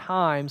one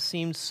time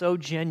seemed so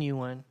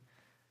genuine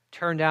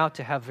turned out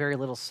to have very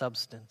little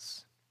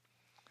substance.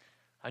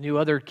 I knew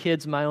other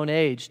kids my own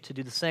age to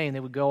do the same.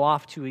 They would go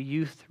off to a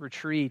youth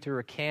retreat or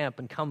a camp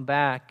and come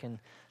back, and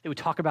they would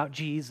talk about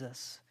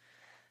Jesus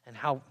and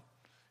how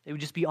they would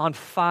just be on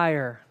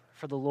fire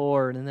for the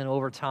Lord, and then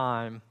over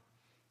time,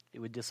 it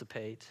would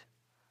dissipate.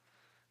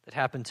 That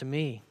happened to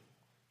me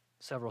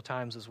several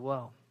times as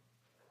well.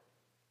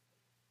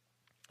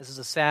 This is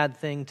a sad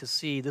thing to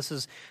see. This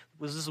is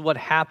what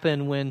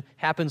happens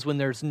when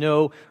there's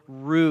no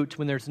root,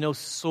 when there's no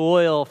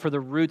soil for the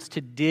roots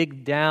to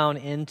dig down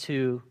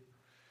into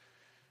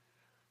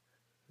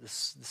the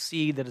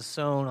seed that is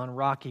sown on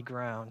rocky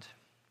ground.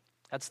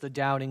 That's the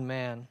doubting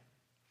man.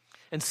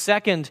 And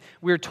second,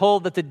 we're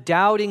told that the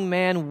doubting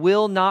man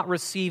will not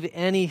receive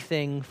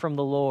anything from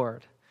the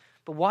Lord.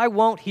 But why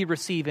won't he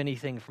receive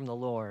anything from the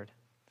Lord?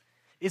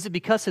 Is it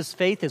because his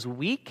faith is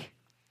weak?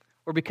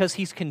 Or because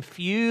he's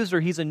confused,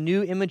 or he's a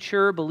new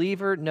immature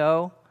believer?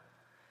 No.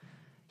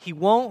 He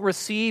won't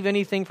receive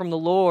anything from the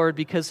Lord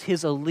because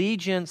his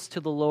allegiance to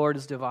the Lord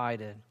is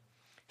divided.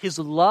 His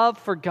love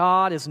for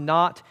God is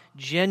not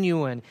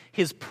genuine.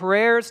 His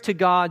prayers to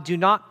God do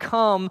not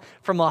come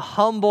from a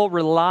humble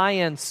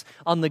reliance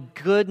on the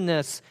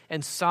goodness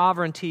and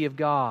sovereignty of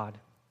God.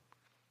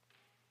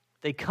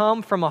 They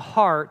come from a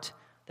heart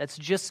that's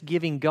just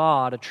giving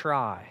God a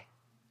try.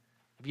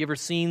 Have you ever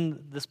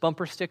seen this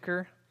bumper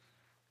sticker?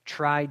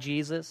 Try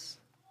Jesus.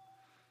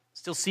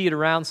 Still see it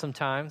around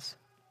sometimes.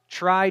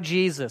 Try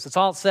Jesus. That's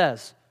all it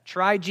says.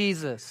 Try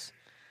Jesus.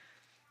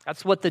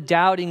 That's what the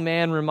doubting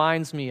man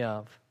reminds me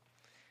of.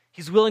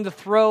 He's willing to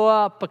throw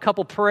up a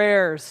couple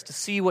prayers to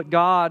see what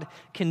God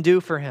can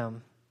do for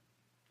him.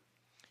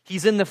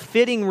 He's in the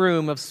fitting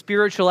room of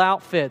spiritual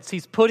outfits.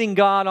 He's putting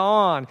God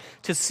on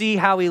to see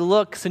how he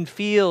looks and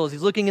feels.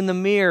 He's looking in the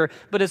mirror.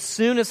 But as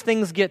soon as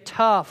things get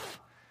tough,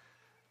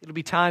 it'll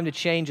be time to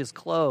change his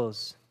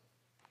clothes.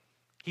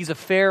 He's a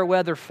fair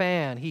weather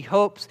fan. He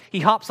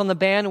hops on the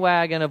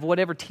bandwagon of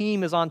whatever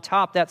team is on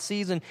top that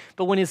season.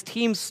 But when his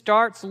team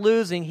starts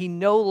losing, he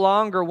no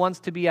longer wants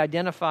to be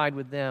identified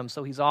with them.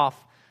 So he's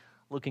off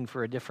looking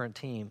for a different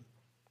team.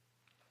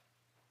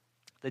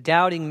 The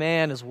doubting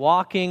man is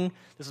walking,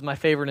 this is my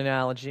favorite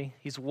analogy,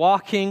 he's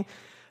walking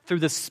through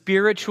the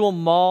spiritual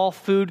mall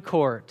food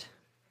court.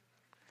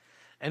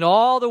 And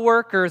all the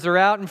workers are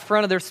out in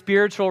front of their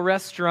spiritual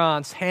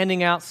restaurants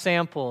handing out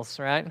samples,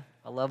 right?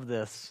 I love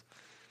this.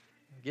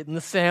 Getting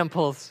the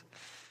samples.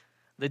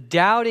 The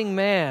doubting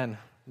man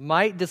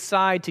might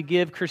decide to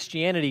give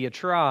Christianity a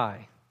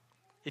try.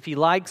 If he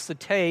likes the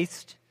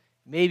taste,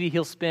 maybe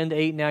he'll spend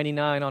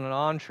 $8.99 on an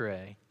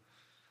entree.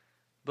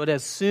 But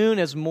as soon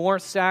as more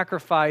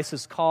sacrifice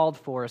is called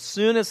for, as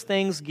soon as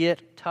things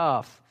get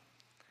tough,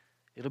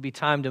 it'll be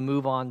time to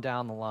move on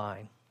down the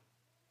line.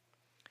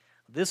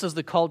 This is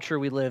the culture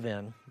we live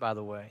in, by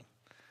the way.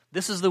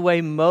 This is the way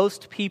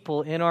most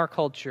people in our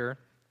culture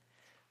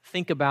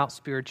think about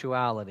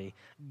spirituality.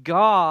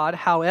 God,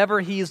 however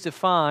he is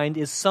defined,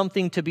 is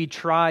something to be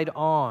tried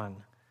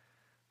on.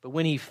 But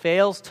when he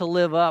fails to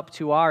live up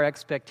to our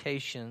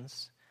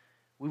expectations,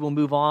 we will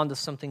move on to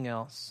something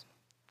else,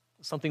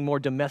 something more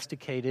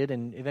domesticated,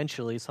 and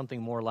eventually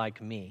something more like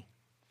me.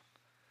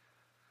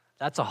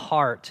 That's a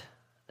heart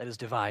that is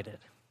divided.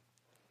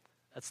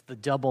 That's the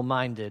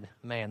double-minded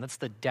man. That's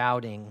the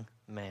doubting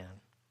man.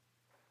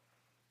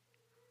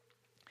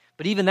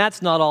 But even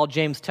that's not all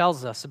James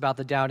tells us about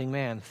the doubting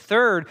man.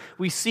 Third,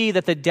 we see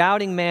that the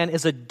doubting man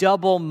is a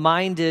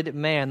double-minded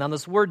man. Now,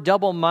 this word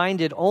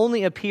double-minded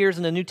only appears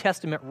in the New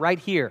Testament right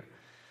here.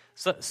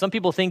 So, some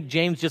people think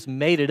James just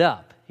made it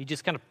up. He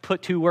just kind of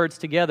put two words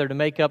together to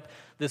make up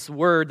this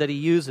word that he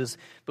uses.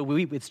 But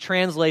it's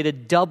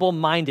translated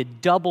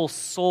double-minded.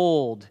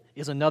 Double-souled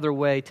is another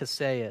way to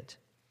say it.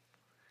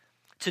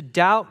 To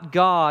doubt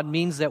God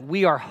means that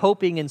we are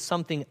hoping in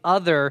something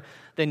other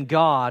than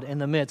God in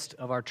the midst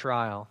of our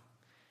trial.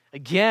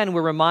 Again,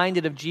 we're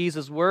reminded of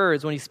Jesus'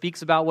 words when he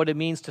speaks about what it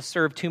means to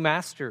serve two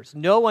masters.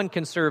 No one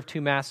can serve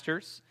two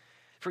masters,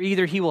 for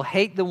either he will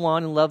hate the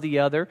one and love the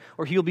other,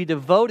 or he will be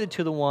devoted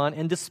to the one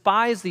and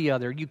despise the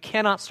other. You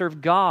cannot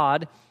serve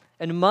God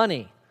and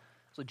money.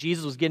 That's what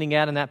Jesus was getting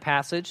at in that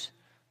passage.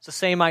 It's the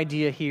same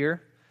idea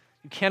here.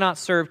 You cannot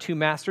serve two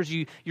masters.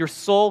 Your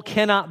soul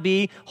cannot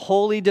be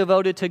wholly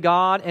devoted to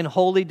God and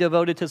wholly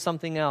devoted to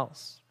something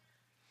else.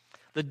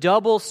 The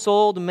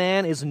double-souled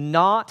man is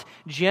not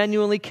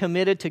genuinely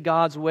committed to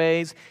God's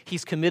ways.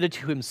 He's committed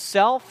to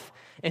himself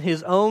and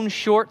his own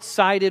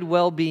short-sighted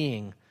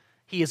well-being.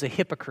 He is a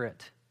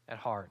hypocrite at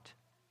heart.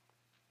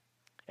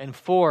 And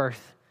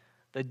fourth,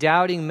 the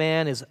doubting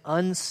man is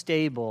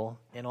unstable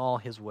in all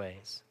his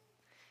ways.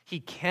 He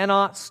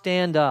cannot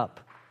stand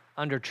up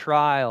under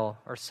trial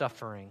or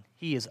suffering.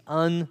 He is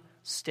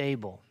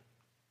unstable.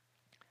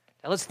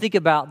 Now let's think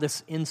about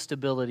this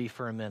instability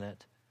for a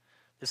minute.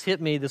 This hit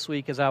me this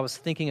week as I was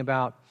thinking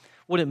about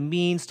what it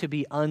means to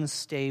be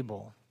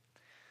unstable.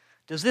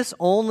 Does this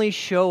only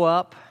show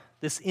up,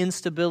 this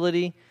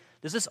instability,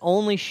 does this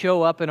only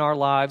show up in our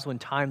lives when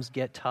times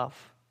get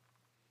tough?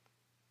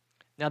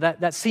 Now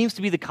that seems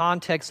to be the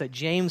context that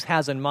James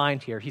has in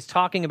mind here. He's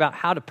talking about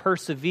how to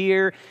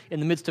persevere in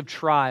the midst of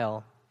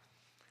trial.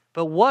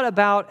 But what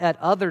about at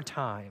other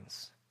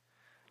times?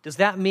 Does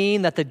that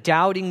mean that the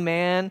doubting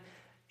man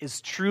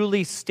is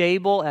truly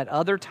stable at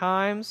other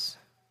times?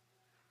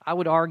 I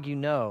would argue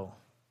no.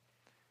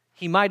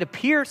 He might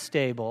appear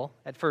stable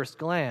at first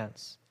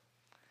glance,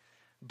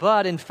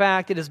 but in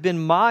fact, it has been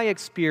my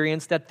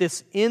experience that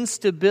this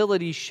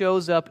instability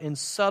shows up in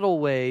subtle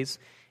ways,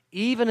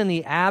 even in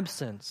the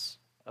absence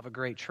of a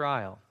great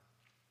trial.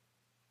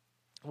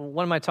 Well,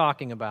 what am I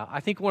talking about? I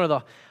think one of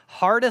the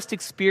hardest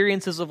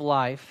experiences of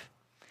life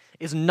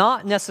is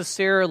not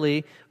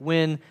necessarily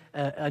when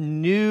a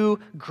new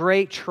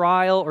great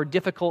trial or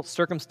difficult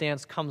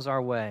circumstance comes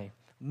our way.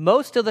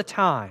 Most of the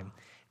time,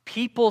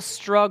 people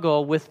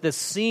struggle with the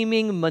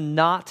seeming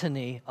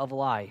monotony of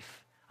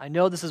life. I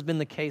know this has been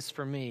the case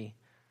for me.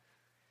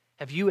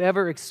 Have you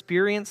ever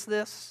experienced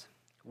this?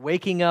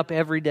 Waking up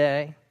every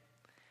day,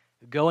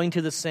 going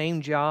to the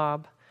same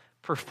job,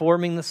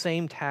 performing the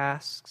same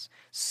tasks,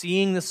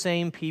 seeing the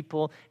same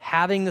people,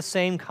 having the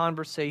same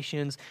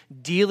conversations,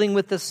 dealing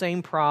with the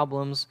same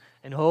problems,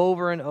 and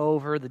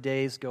over the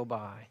days go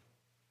by.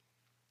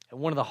 And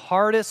one of the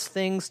hardest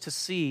things to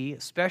see,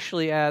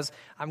 especially as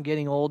I'm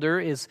getting older,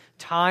 is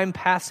time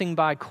passing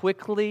by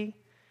quickly.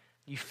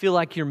 You feel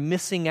like you're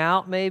missing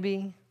out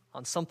maybe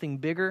on something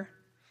bigger.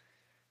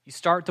 You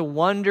start to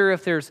wonder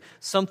if there's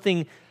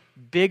something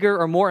bigger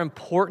or more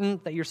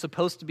important that you're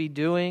supposed to be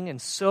doing.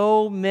 And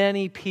so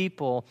many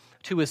people,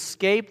 to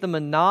escape the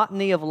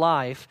monotony of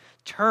life,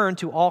 turn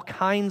to all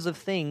kinds of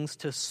things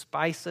to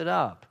spice it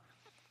up.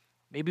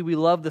 Maybe we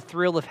love the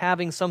thrill of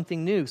having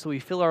something new, so we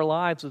fill our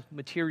lives with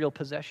material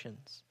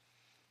possessions.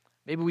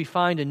 Maybe we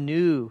find a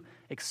new,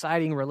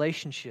 exciting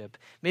relationship.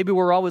 Maybe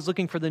we're always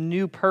looking for the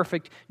new,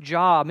 perfect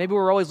job. Maybe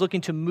we're always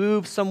looking to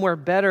move somewhere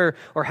better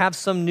or have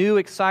some new,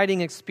 exciting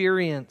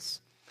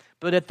experience.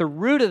 But at the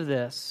root of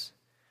this,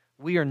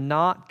 we are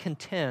not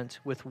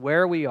content with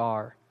where we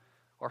are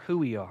or who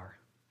we are.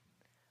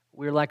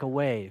 We're like a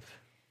wave,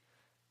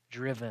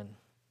 driven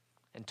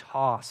and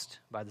tossed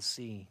by the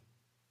sea.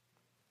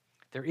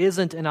 There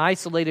isn't an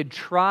isolated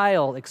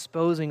trial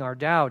exposing our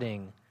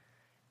doubting.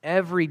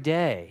 Every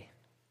day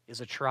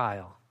is a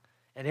trial.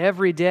 And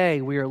every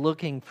day we are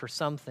looking for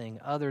something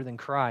other than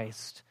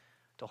Christ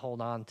to hold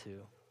on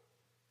to.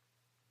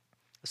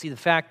 See, the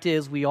fact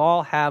is we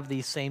all have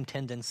these same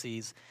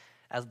tendencies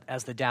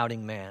as the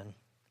doubting man.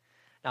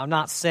 Now, I'm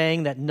not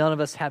saying that none of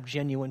us have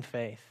genuine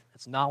faith.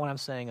 That's not what I'm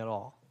saying at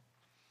all.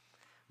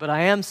 But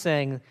I am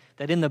saying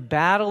that in the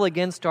battle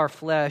against our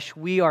flesh,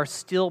 we are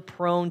still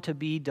prone to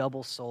be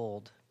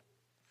double-souled.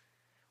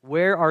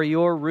 Where are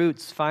your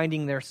roots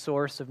finding their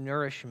source of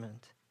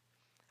nourishment?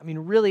 I mean,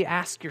 really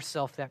ask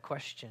yourself that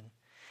question.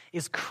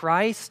 Is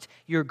Christ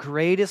your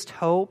greatest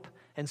hope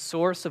and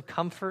source of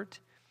comfort?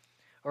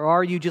 Or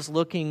are you just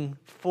looking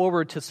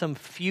forward to some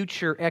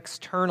future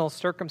external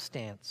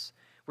circumstance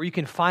where you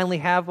can finally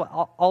have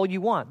all you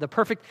want, the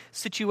perfect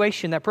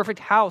situation, that perfect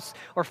house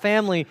or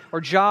family or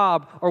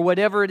job or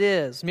whatever it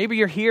is? Maybe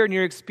you're here and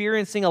you're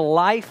experiencing a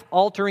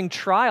life-altering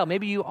trial.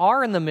 Maybe you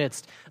are in the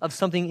midst of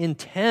something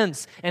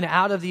intense and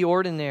out of the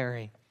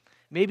ordinary.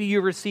 Maybe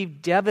you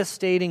received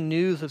devastating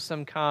news of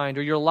some kind,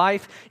 or your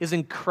life is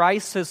in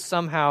crisis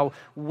somehow.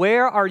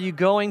 Where are you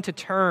going to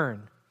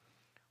turn?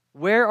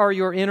 Where are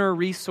your inner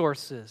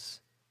resources?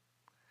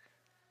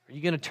 Are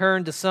you going to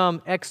turn to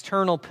some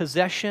external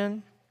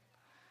possession?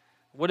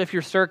 What if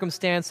your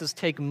circumstances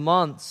take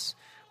months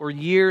or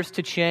years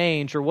to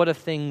change, or what if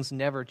things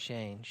never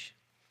change?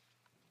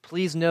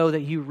 Please know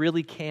that you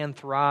really can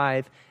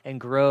thrive and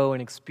grow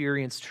and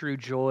experience true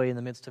joy in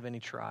the midst of any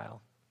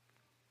trial.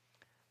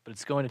 But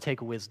it's going to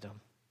take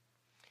wisdom.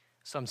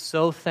 So I'm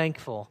so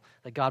thankful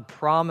that God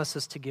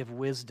promises to give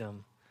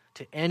wisdom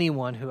to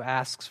anyone who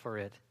asks for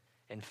it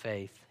in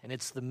faith. And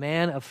it's the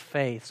man of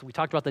faith. So we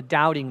talked about the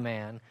doubting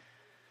man.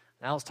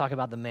 Now let's talk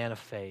about the man of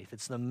faith.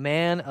 It's the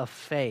man of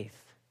faith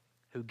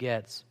who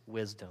gets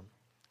wisdom.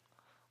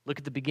 Look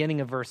at the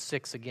beginning of verse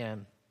 6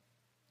 again.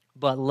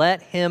 But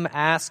let him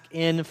ask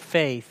in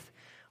faith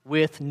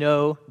with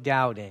no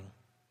doubting.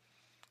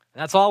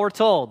 That's all we're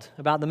told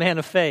about the man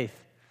of faith.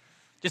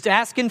 Just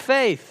ask in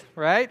faith,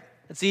 right?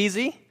 It's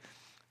easy.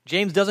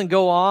 James doesn't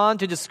go on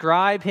to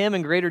describe him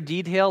in greater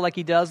detail like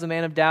he does the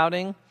man of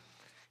doubting.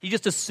 He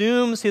just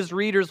assumes his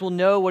readers will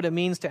know what it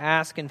means to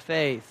ask in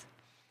faith.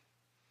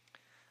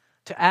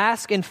 To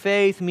ask in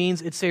faith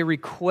means it's a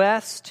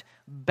request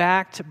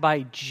backed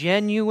by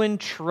genuine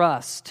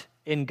trust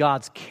in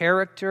God's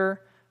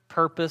character,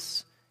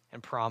 purpose,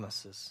 and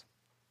promises.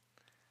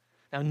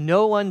 Now,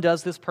 no one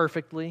does this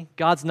perfectly.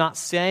 God's not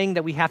saying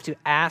that we have to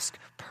ask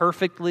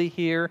perfectly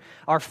here.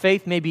 Our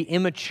faith may be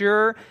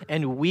immature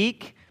and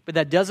weak, but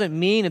that doesn't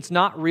mean it's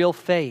not real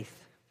faith.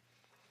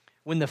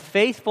 When the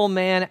faithful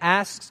man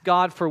asks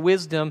God for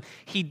wisdom,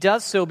 he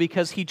does so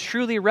because he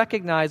truly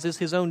recognizes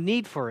his own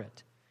need for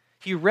it.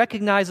 He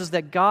recognizes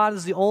that God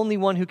is the only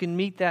one who can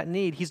meet that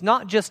need. He's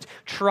not just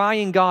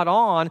trying God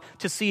on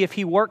to see if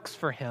he works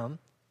for him.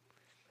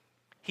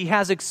 He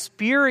has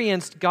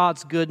experienced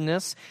God's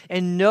goodness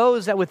and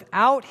knows that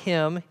without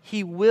him,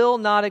 he will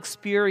not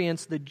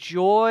experience the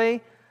joy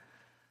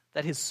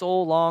that his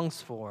soul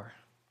longs for.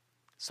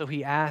 So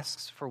he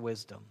asks for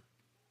wisdom.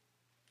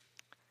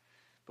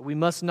 But we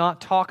must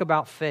not talk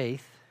about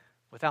faith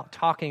without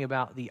talking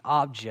about the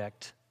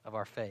object of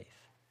our faith.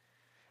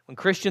 When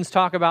Christians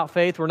talk about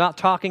faith, we're not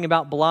talking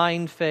about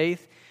blind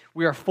faith.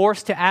 We are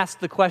forced to ask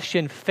the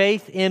question,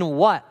 faith in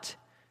what?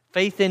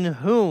 Faith in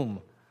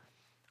whom?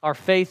 Our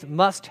faith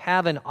must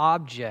have an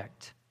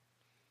object.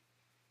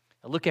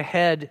 Now look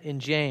ahead in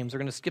James. We're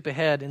going to skip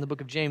ahead in the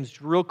book of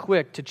James real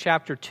quick to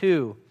chapter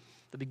 2.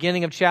 The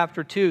beginning of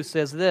chapter 2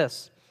 says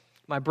this,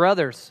 "My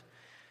brothers,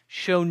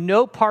 show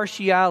no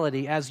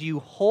partiality as you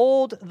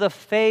hold the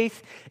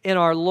faith in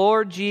our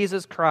Lord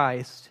Jesus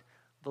Christ,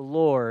 the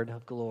Lord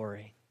of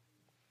glory."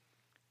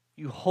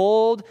 You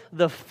hold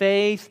the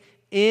faith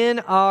in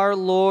our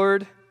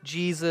Lord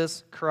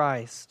Jesus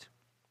Christ.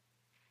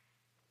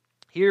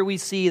 Here we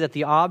see that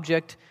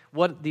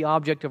what the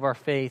object of our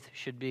faith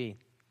should be.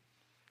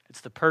 It's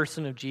the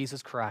person of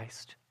Jesus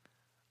Christ,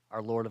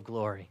 our Lord of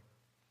glory.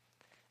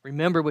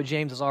 Remember what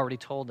James has already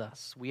told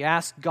us. We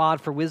ask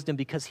God for wisdom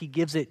because he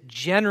gives it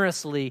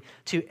generously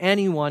to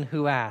anyone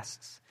who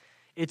asks.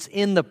 It's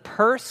in the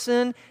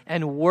person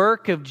and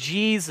work of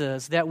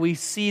Jesus that we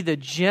see the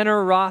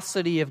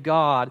generosity of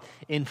God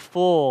in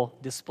full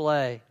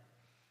display.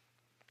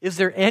 Is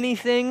there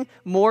anything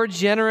more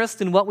generous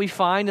than what we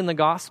find in the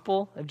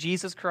gospel of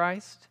Jesus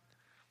Christ?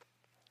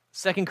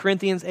 2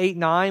 Corinthians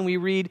 8:9, we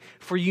read,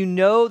 "For you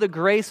know the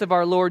grace of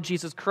our Lord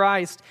Jesus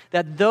Christ,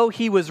 that though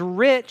he was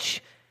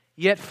rich,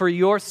 yet for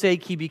your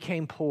sake he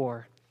became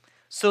poor,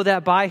 so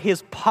that by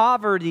his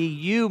poverty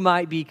you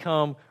might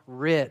become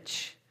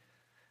rich."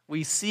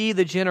 We see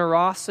the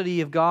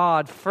generosity of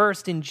God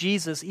first in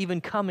Jesus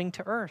even coming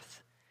to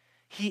earth.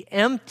 He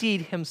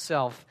emptied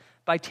himself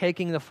by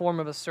taking the form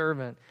of a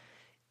servant.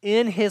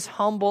 In his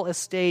humble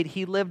estate,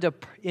 he lived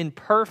in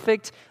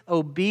perfect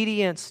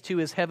obedience to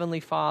his heavenly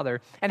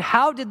Father. And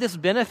how did this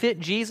benefit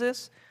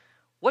Jesus?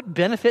 What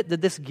benefit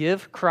did this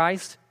give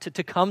Christ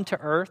to come to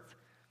earth?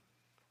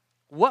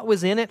 What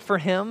was in it for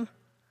him?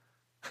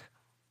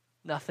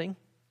 Nothing.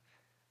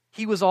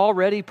 He was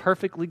already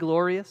perfectly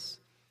glorious,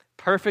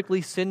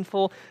 perfectly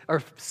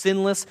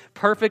sinless,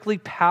 perfectly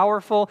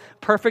powerful,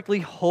 perfectly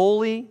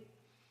holy.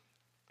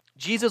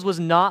 Jesus was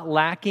not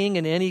lacking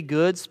in any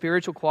good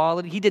spiritual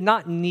quality. He did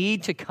not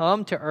need to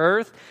come to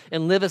earth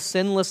and live a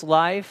sinless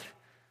life,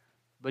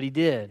 but he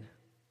did.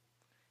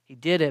 He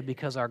did it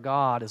because our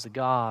God is a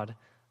God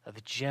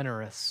of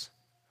generous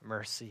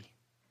mercy.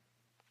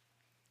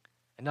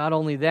 And not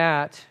only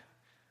that,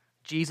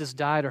 Jesus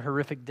died a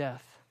horrific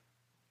death.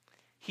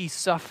 He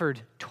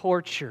suffered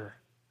torture,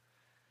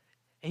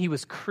 and he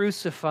was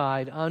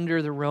crucified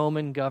under the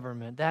Roman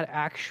government. That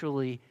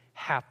actually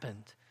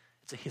happened.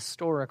 It's a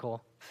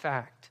historical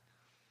fact.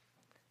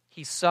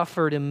 He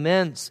suffered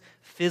immense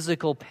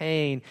physical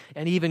pain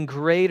and even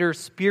greater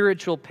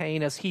spiritual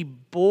pain as he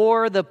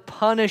bore the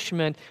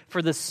punishment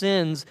for the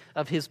sins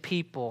of his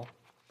people.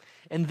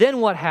 And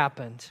then what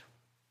happened?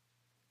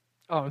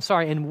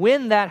 And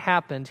when that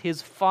happened,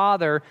 his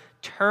Father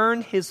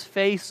turned his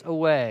face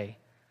away,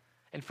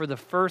 and for the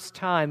first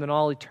time in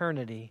all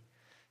eternity,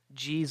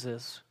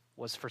 Jesus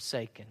was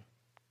forsaken.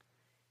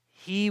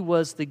 He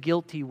was the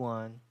guilty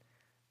one,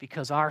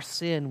 because our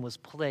sin was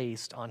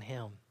placed on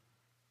him.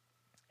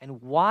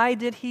 And why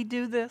did he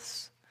do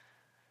this?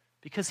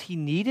 Because he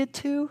needed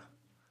to?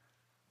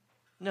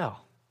 No.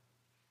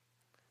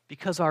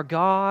 Because our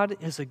God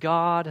is a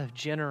God of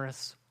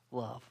generous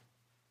love.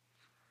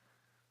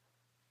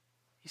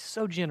 He's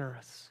so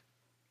generous.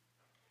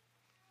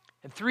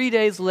 And 3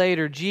 days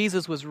later,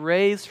 Jesus was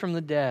raised from the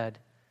dead.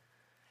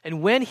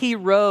 And when he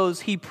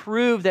rose, he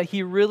proved that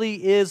he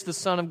really is the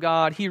Son of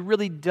God. He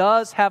really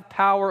does have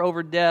power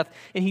over death,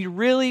 and he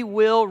really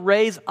will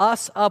raise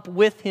us up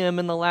with him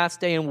in the last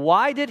day. And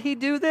why did he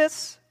do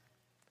this?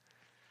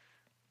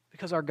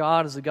 Because our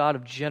God is a God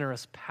of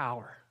generous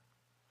power.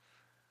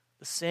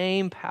 The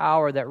same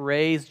power that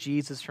raised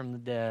Jesus from the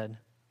dead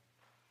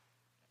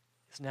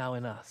is now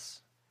in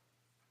us.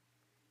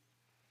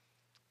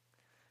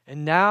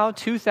 And now,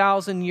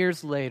 2,000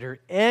 years later,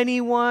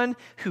 anyone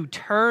who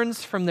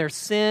turns from their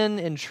sin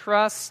and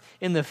trusts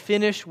in the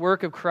finished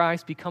work of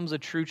Christ becomes a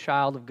true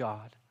child of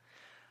God.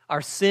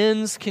 Our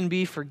sins can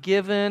be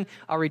forgiven.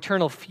 Our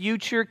eternal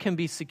future can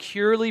be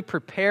securely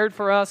prepared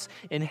for us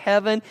in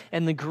heaven.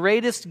 And the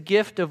greatest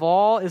gift of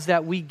all is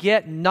that we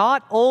get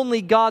not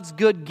only God's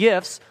good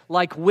gifts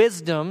like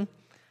wisdom,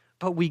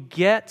 but we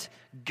get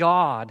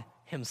God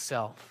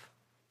Himself.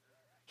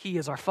 He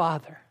is our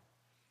Father.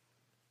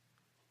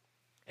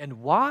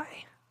 And why?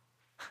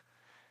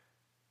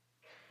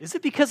 Is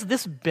it because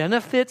this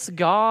benefits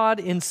God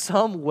in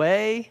some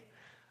way?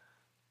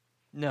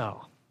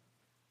 No.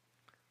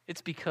 It's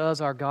because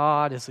our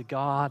God is a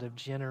God of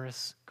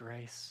generous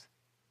grace.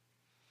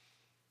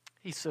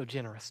 He's so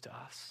generous to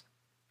us.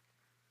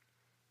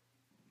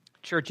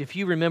 Church, if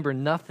you remember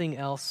nothing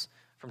else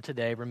from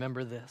today,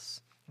 remember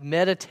this.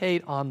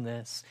 Meditate on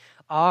this.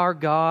 Our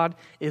God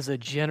is a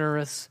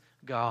generous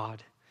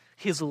God.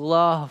 His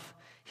love,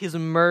 His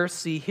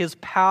mercy, His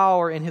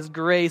power, and His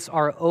grace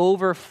are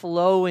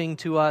overflowing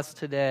to us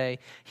today.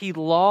 He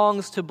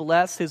longs to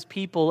bless His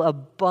people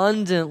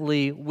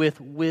abundantly with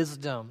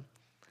wisdom.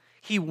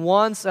 He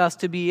wants us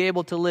to be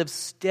able to live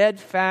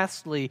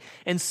steadfastly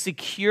and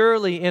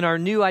securely in our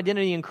new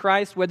identity in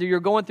Christ, whether you're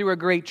going through a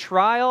great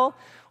trial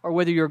or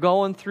whether you're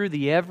going through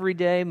the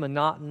everyday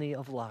monotony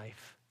of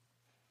life.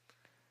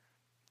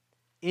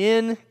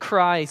 In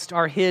Christ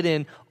are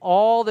hidden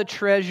all the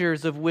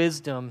treasures of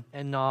wisdom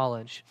and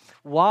knowledge.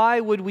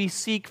 Why would we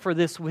seek for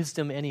this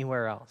wisdom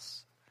anywhere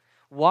else?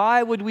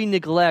 Why would we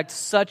neglect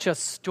such a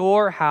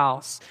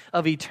storehouse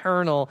of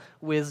eternal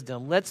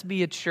wisdom? Let's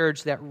be a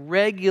church that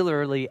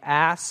regularly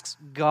asks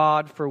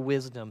God for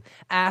wisdom.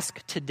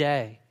 Ask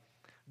today.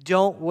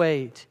 Don't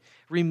wait.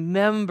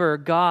 Remember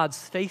God's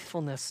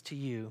faithfulness to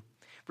you.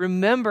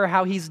 Remember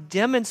how He's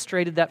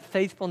demonstrated that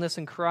faithfulness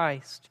in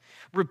Christ.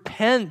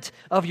 Repent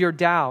of your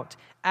doubt.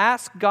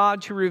 Ask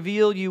God to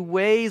reveal you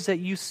ways that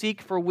you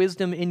seek for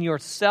wisdom in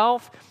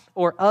yourself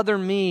or other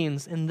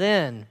means, and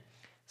then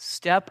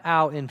step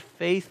out in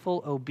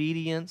faithful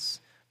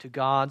obedience to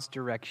God's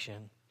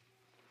direction,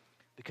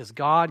 because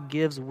God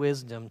gives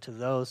wisdom to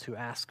those who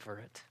ask for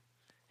it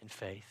in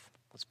faith.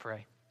 Let's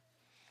pray.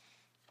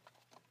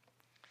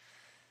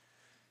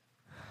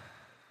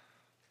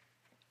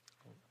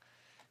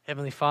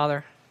 Heavenly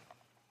Father,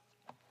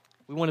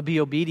 we want to be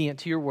obedient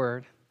to your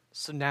word,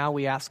 so now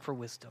we ask for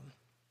wisdom.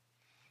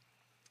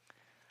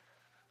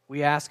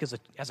 We ask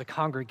as a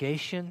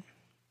congregation.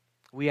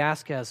 We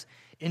ask as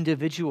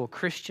individual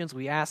Christians.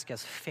 We ask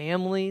as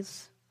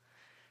families.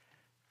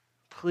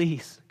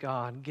 Please,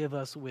 God, give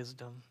us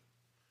wisdom.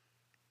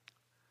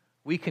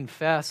 We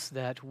confess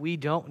that we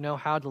don't know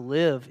how to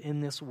live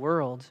in this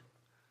world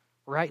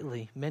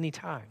rightly many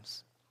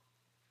times.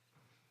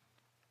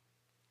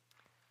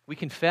 We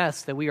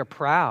confess that we are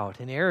proud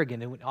and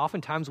arrogant, and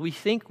oftentimes we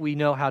think we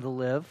know how to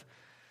live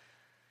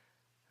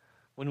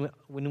when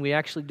we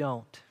actually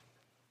don't.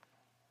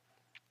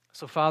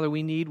 So, Father,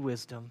 we need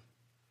wisdom.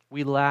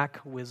 We lack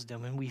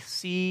wisdom, and we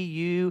see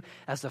you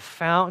as the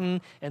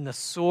fountain and the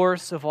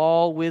source of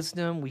all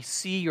wisdom. We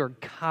see your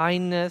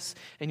kindness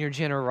and your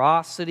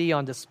generosity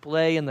on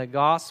display in the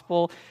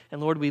gospel.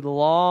 And Lord, we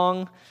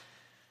long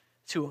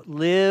to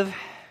live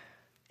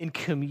in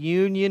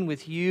communion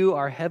with you,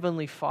 our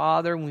Heavenly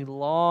Father, and we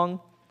long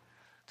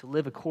to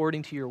live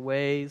according to your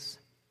ways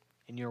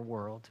in your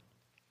world.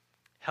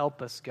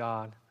 Help us,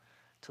 God,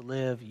 to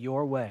live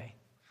your way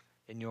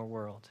in your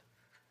world.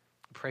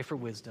 We pray for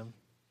wisdom.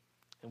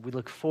 And we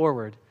look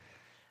forward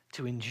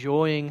to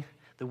enjoying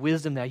the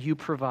wisdom that you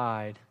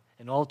provide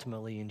and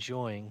ultimately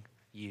enjoying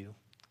you.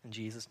 In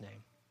Jesus'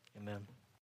 name, amen.